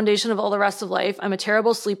is the foundation of all the rest of life. I'm a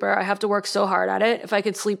terrible sleeper. I have to work so hard at it. If I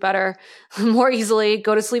could sleep better, more easily,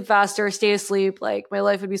 go to sleep faster, stay asleep, like, my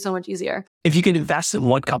life would be so much easier. If you could invest in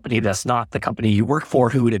one company that's not the company you work for,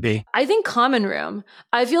 who would it be? I think Common Room.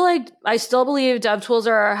 I feel like I still believe dev tools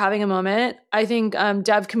are having a moment. I think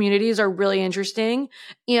dev communities are really interesting,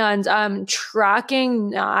 and tracking,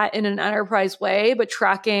 not in an enterprise way, but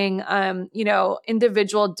tracking,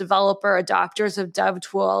 individual developer adopters of dev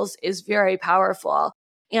tools is very powerful.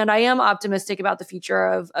 And I am optimistic about the future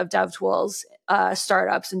of dev tools,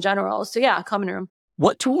 startups in general. So yeah, Common Room.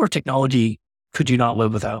 What tool or technology could you not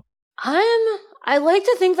live without? I like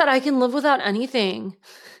to think that I can live without anything,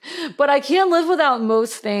 but I can't live without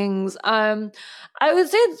most things. I would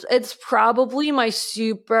say it's probably my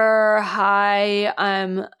super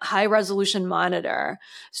high resolution monitor.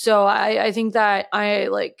 So I think that I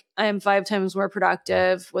am 5 times more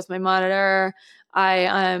productive with my monitor.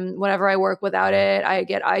 Whenever I work without it, I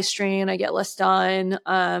get eye strain, I get less done.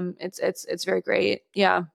 It's very great.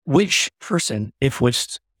 Yeah. Which person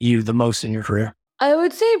influenced you the most in your career? I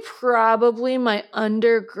would say probably my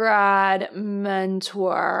undergrad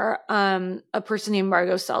mentor, a person named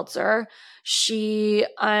Margot Seltzer. She,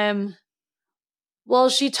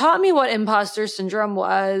 she taught me what imposter syndrome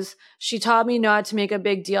was. She taught me not to make a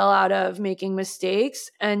big deal out of making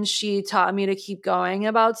mistakes, and she taught me to keep going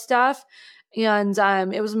about stuff. And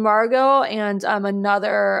it was Margot and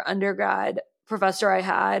another undergrad professor I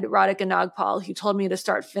had, Radhika Nagpal, who told me to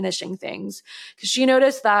start finishing things because she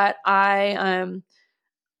noticed that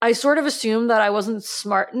I sort of assumed that I wasn't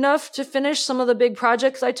smart enough to finish some of the big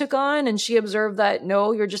projects I took on. And she observed that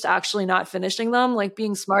no, you're just actually not finishing them. Like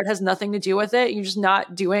being smart has nothing to do with it. You're just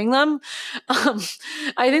not doing them. Um,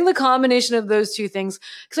 I think the combination of those two things,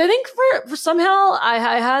 because I think for somehow I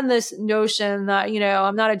had this notion that,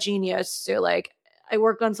 I'm not a genius. So like I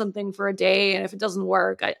work on something for a day and if it doesn't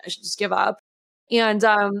work, I should just give up. And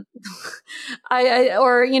I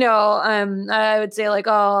would say like,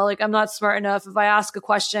 oh, like I'm not smart enough. If I ask a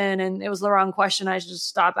question and it was the wrong question, I should just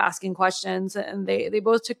stop asking questions. And they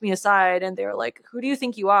both took me aside and they were like, who do you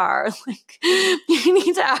think you are? Like you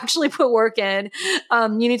need to actually put work in. You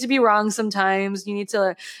need to be wrong sometimes. You need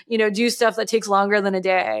to, do stuff that takes longer than a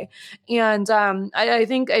day. And I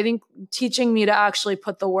think teaching me to actually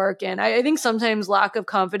put the work in. I think sometimes lack of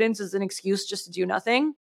confidence is an excuse just to do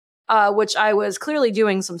nothing. Which I was clearly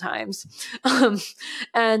doing sometimes.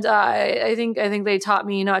 And I think they taught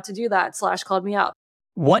me not to do that / called me out.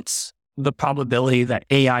 What's the probability that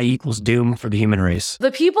AI equals doom for the human race?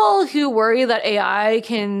 The people who worry that AI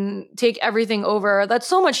can take everything over, that's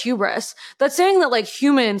so much hubris. That's saying that like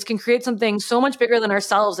humans can create something so much bigger than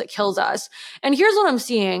ourselves that kills us. And here's what I'm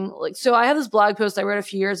seeing. Like, so I have this blog post I wrote a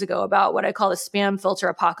few years ago about what I call the spam filter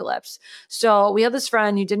apocalypse. So we had this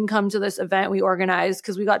friend who didn't come to this event we organized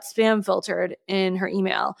because we got spam filtered in her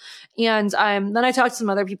email. And then I talked to some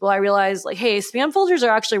other people. I realized like, hey, spam filters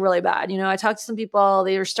are actually really bad. I talked to some people,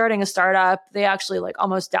 they were starting a startup. They actually like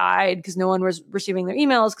almost died because no one was receiving their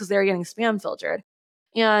emails because they were getting spam filtered.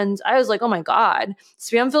 And I was like, oh my God,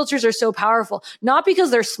 spam filters are so powerful. Not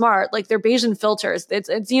because they're smart, like they're Bayesian filters. It's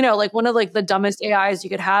like one of like the dumbest AIs you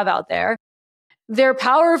could have out there. They're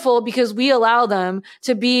powerful because we allow them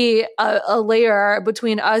to be a layer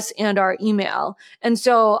between us and our email. And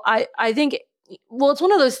so I think, well, it's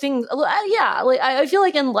one of those things. Yeah, like I feel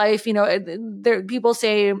like in life, there people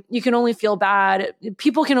say you can only feel bad.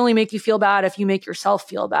 People can only make you feel bad if you make yourself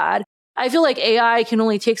feel bad. I feel like AI can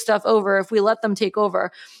only take stuff over if we let them take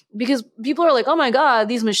over, because people are like, oh my God,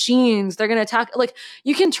 these machines, they're going to attack. Like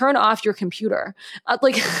you can turn off your computer.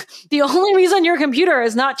 Like the only reason your computer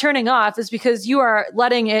is not turning off is because you are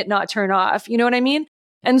letting it not turn off. You know what I mean?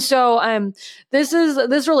 And so this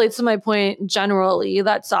relates to my point generally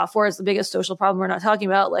that software is the biggest social problem we're not talking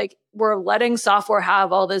about. Like we're letting software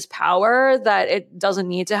have all this power that it doesn't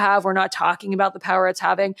need to have. We're not talking about the power it's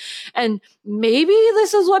having. And maybe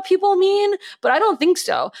this is what people mean, but I don't think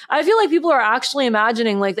so. I feel like people are actually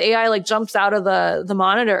imagining like the AI like jumps out of the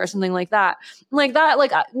monitor or something like that. Like that,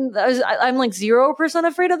 like I'm like 0%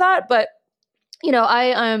 afraid of that, but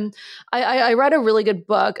I read a really good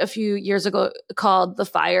book a few years ago called The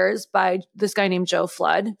Fires by this guy named Joe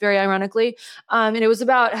Flood, very ironically. And it was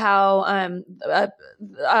about how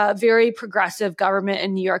a very progressive government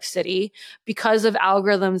in New York City, because of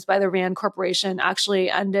algorithms by the Rand Corporation, actually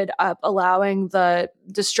ended up allowing the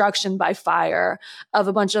destruction by fire of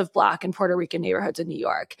a bunch of Black and Puerto Rican neighborhoods in New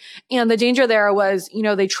York. And the danger there was,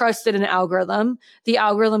 they trusted an algorithm. The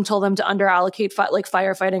algorithm told them to underallocate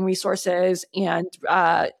firefighting resources and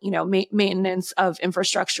maintenance of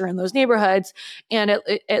infrastructure in those neighborhoods. And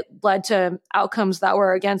it led to outcomes that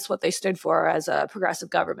were against what they stood for as a progressive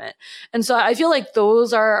government. And so I feel like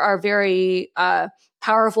those are very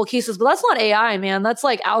powerful cases, but that's not AI, man. That's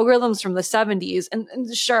like algorithms from the 70s.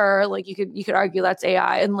 And sure, like you could argue that's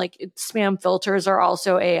AI, and like spam filters are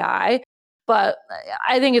also AI. But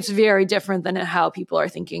I think it's very different than how people are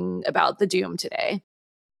thinking about the doom today.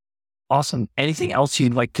 Awesome. Anything else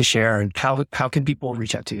you'd like to share, and how can people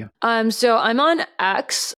reach out to you? So I'm on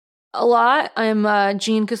X a lot. I'm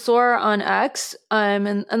Jean Kassor on X.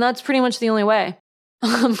 And that's pretty much the only way.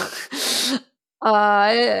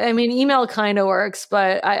 I mean, email kind of works,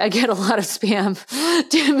 but I get a lot of spam,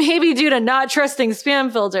 maybe due to not trusting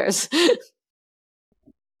spam filters.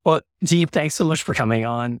 Well, Jeep, thanks so much for coming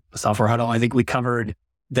on Software Huddle. I think we covered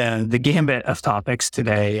the gambit of topics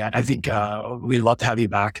today. I think we'd love to have you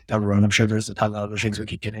back down the road. I'm sure there's a ton of other things we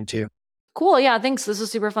could get into. Cool. Yeah. Thanks. This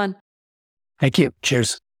was super fun. Thank you.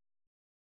 Cheers.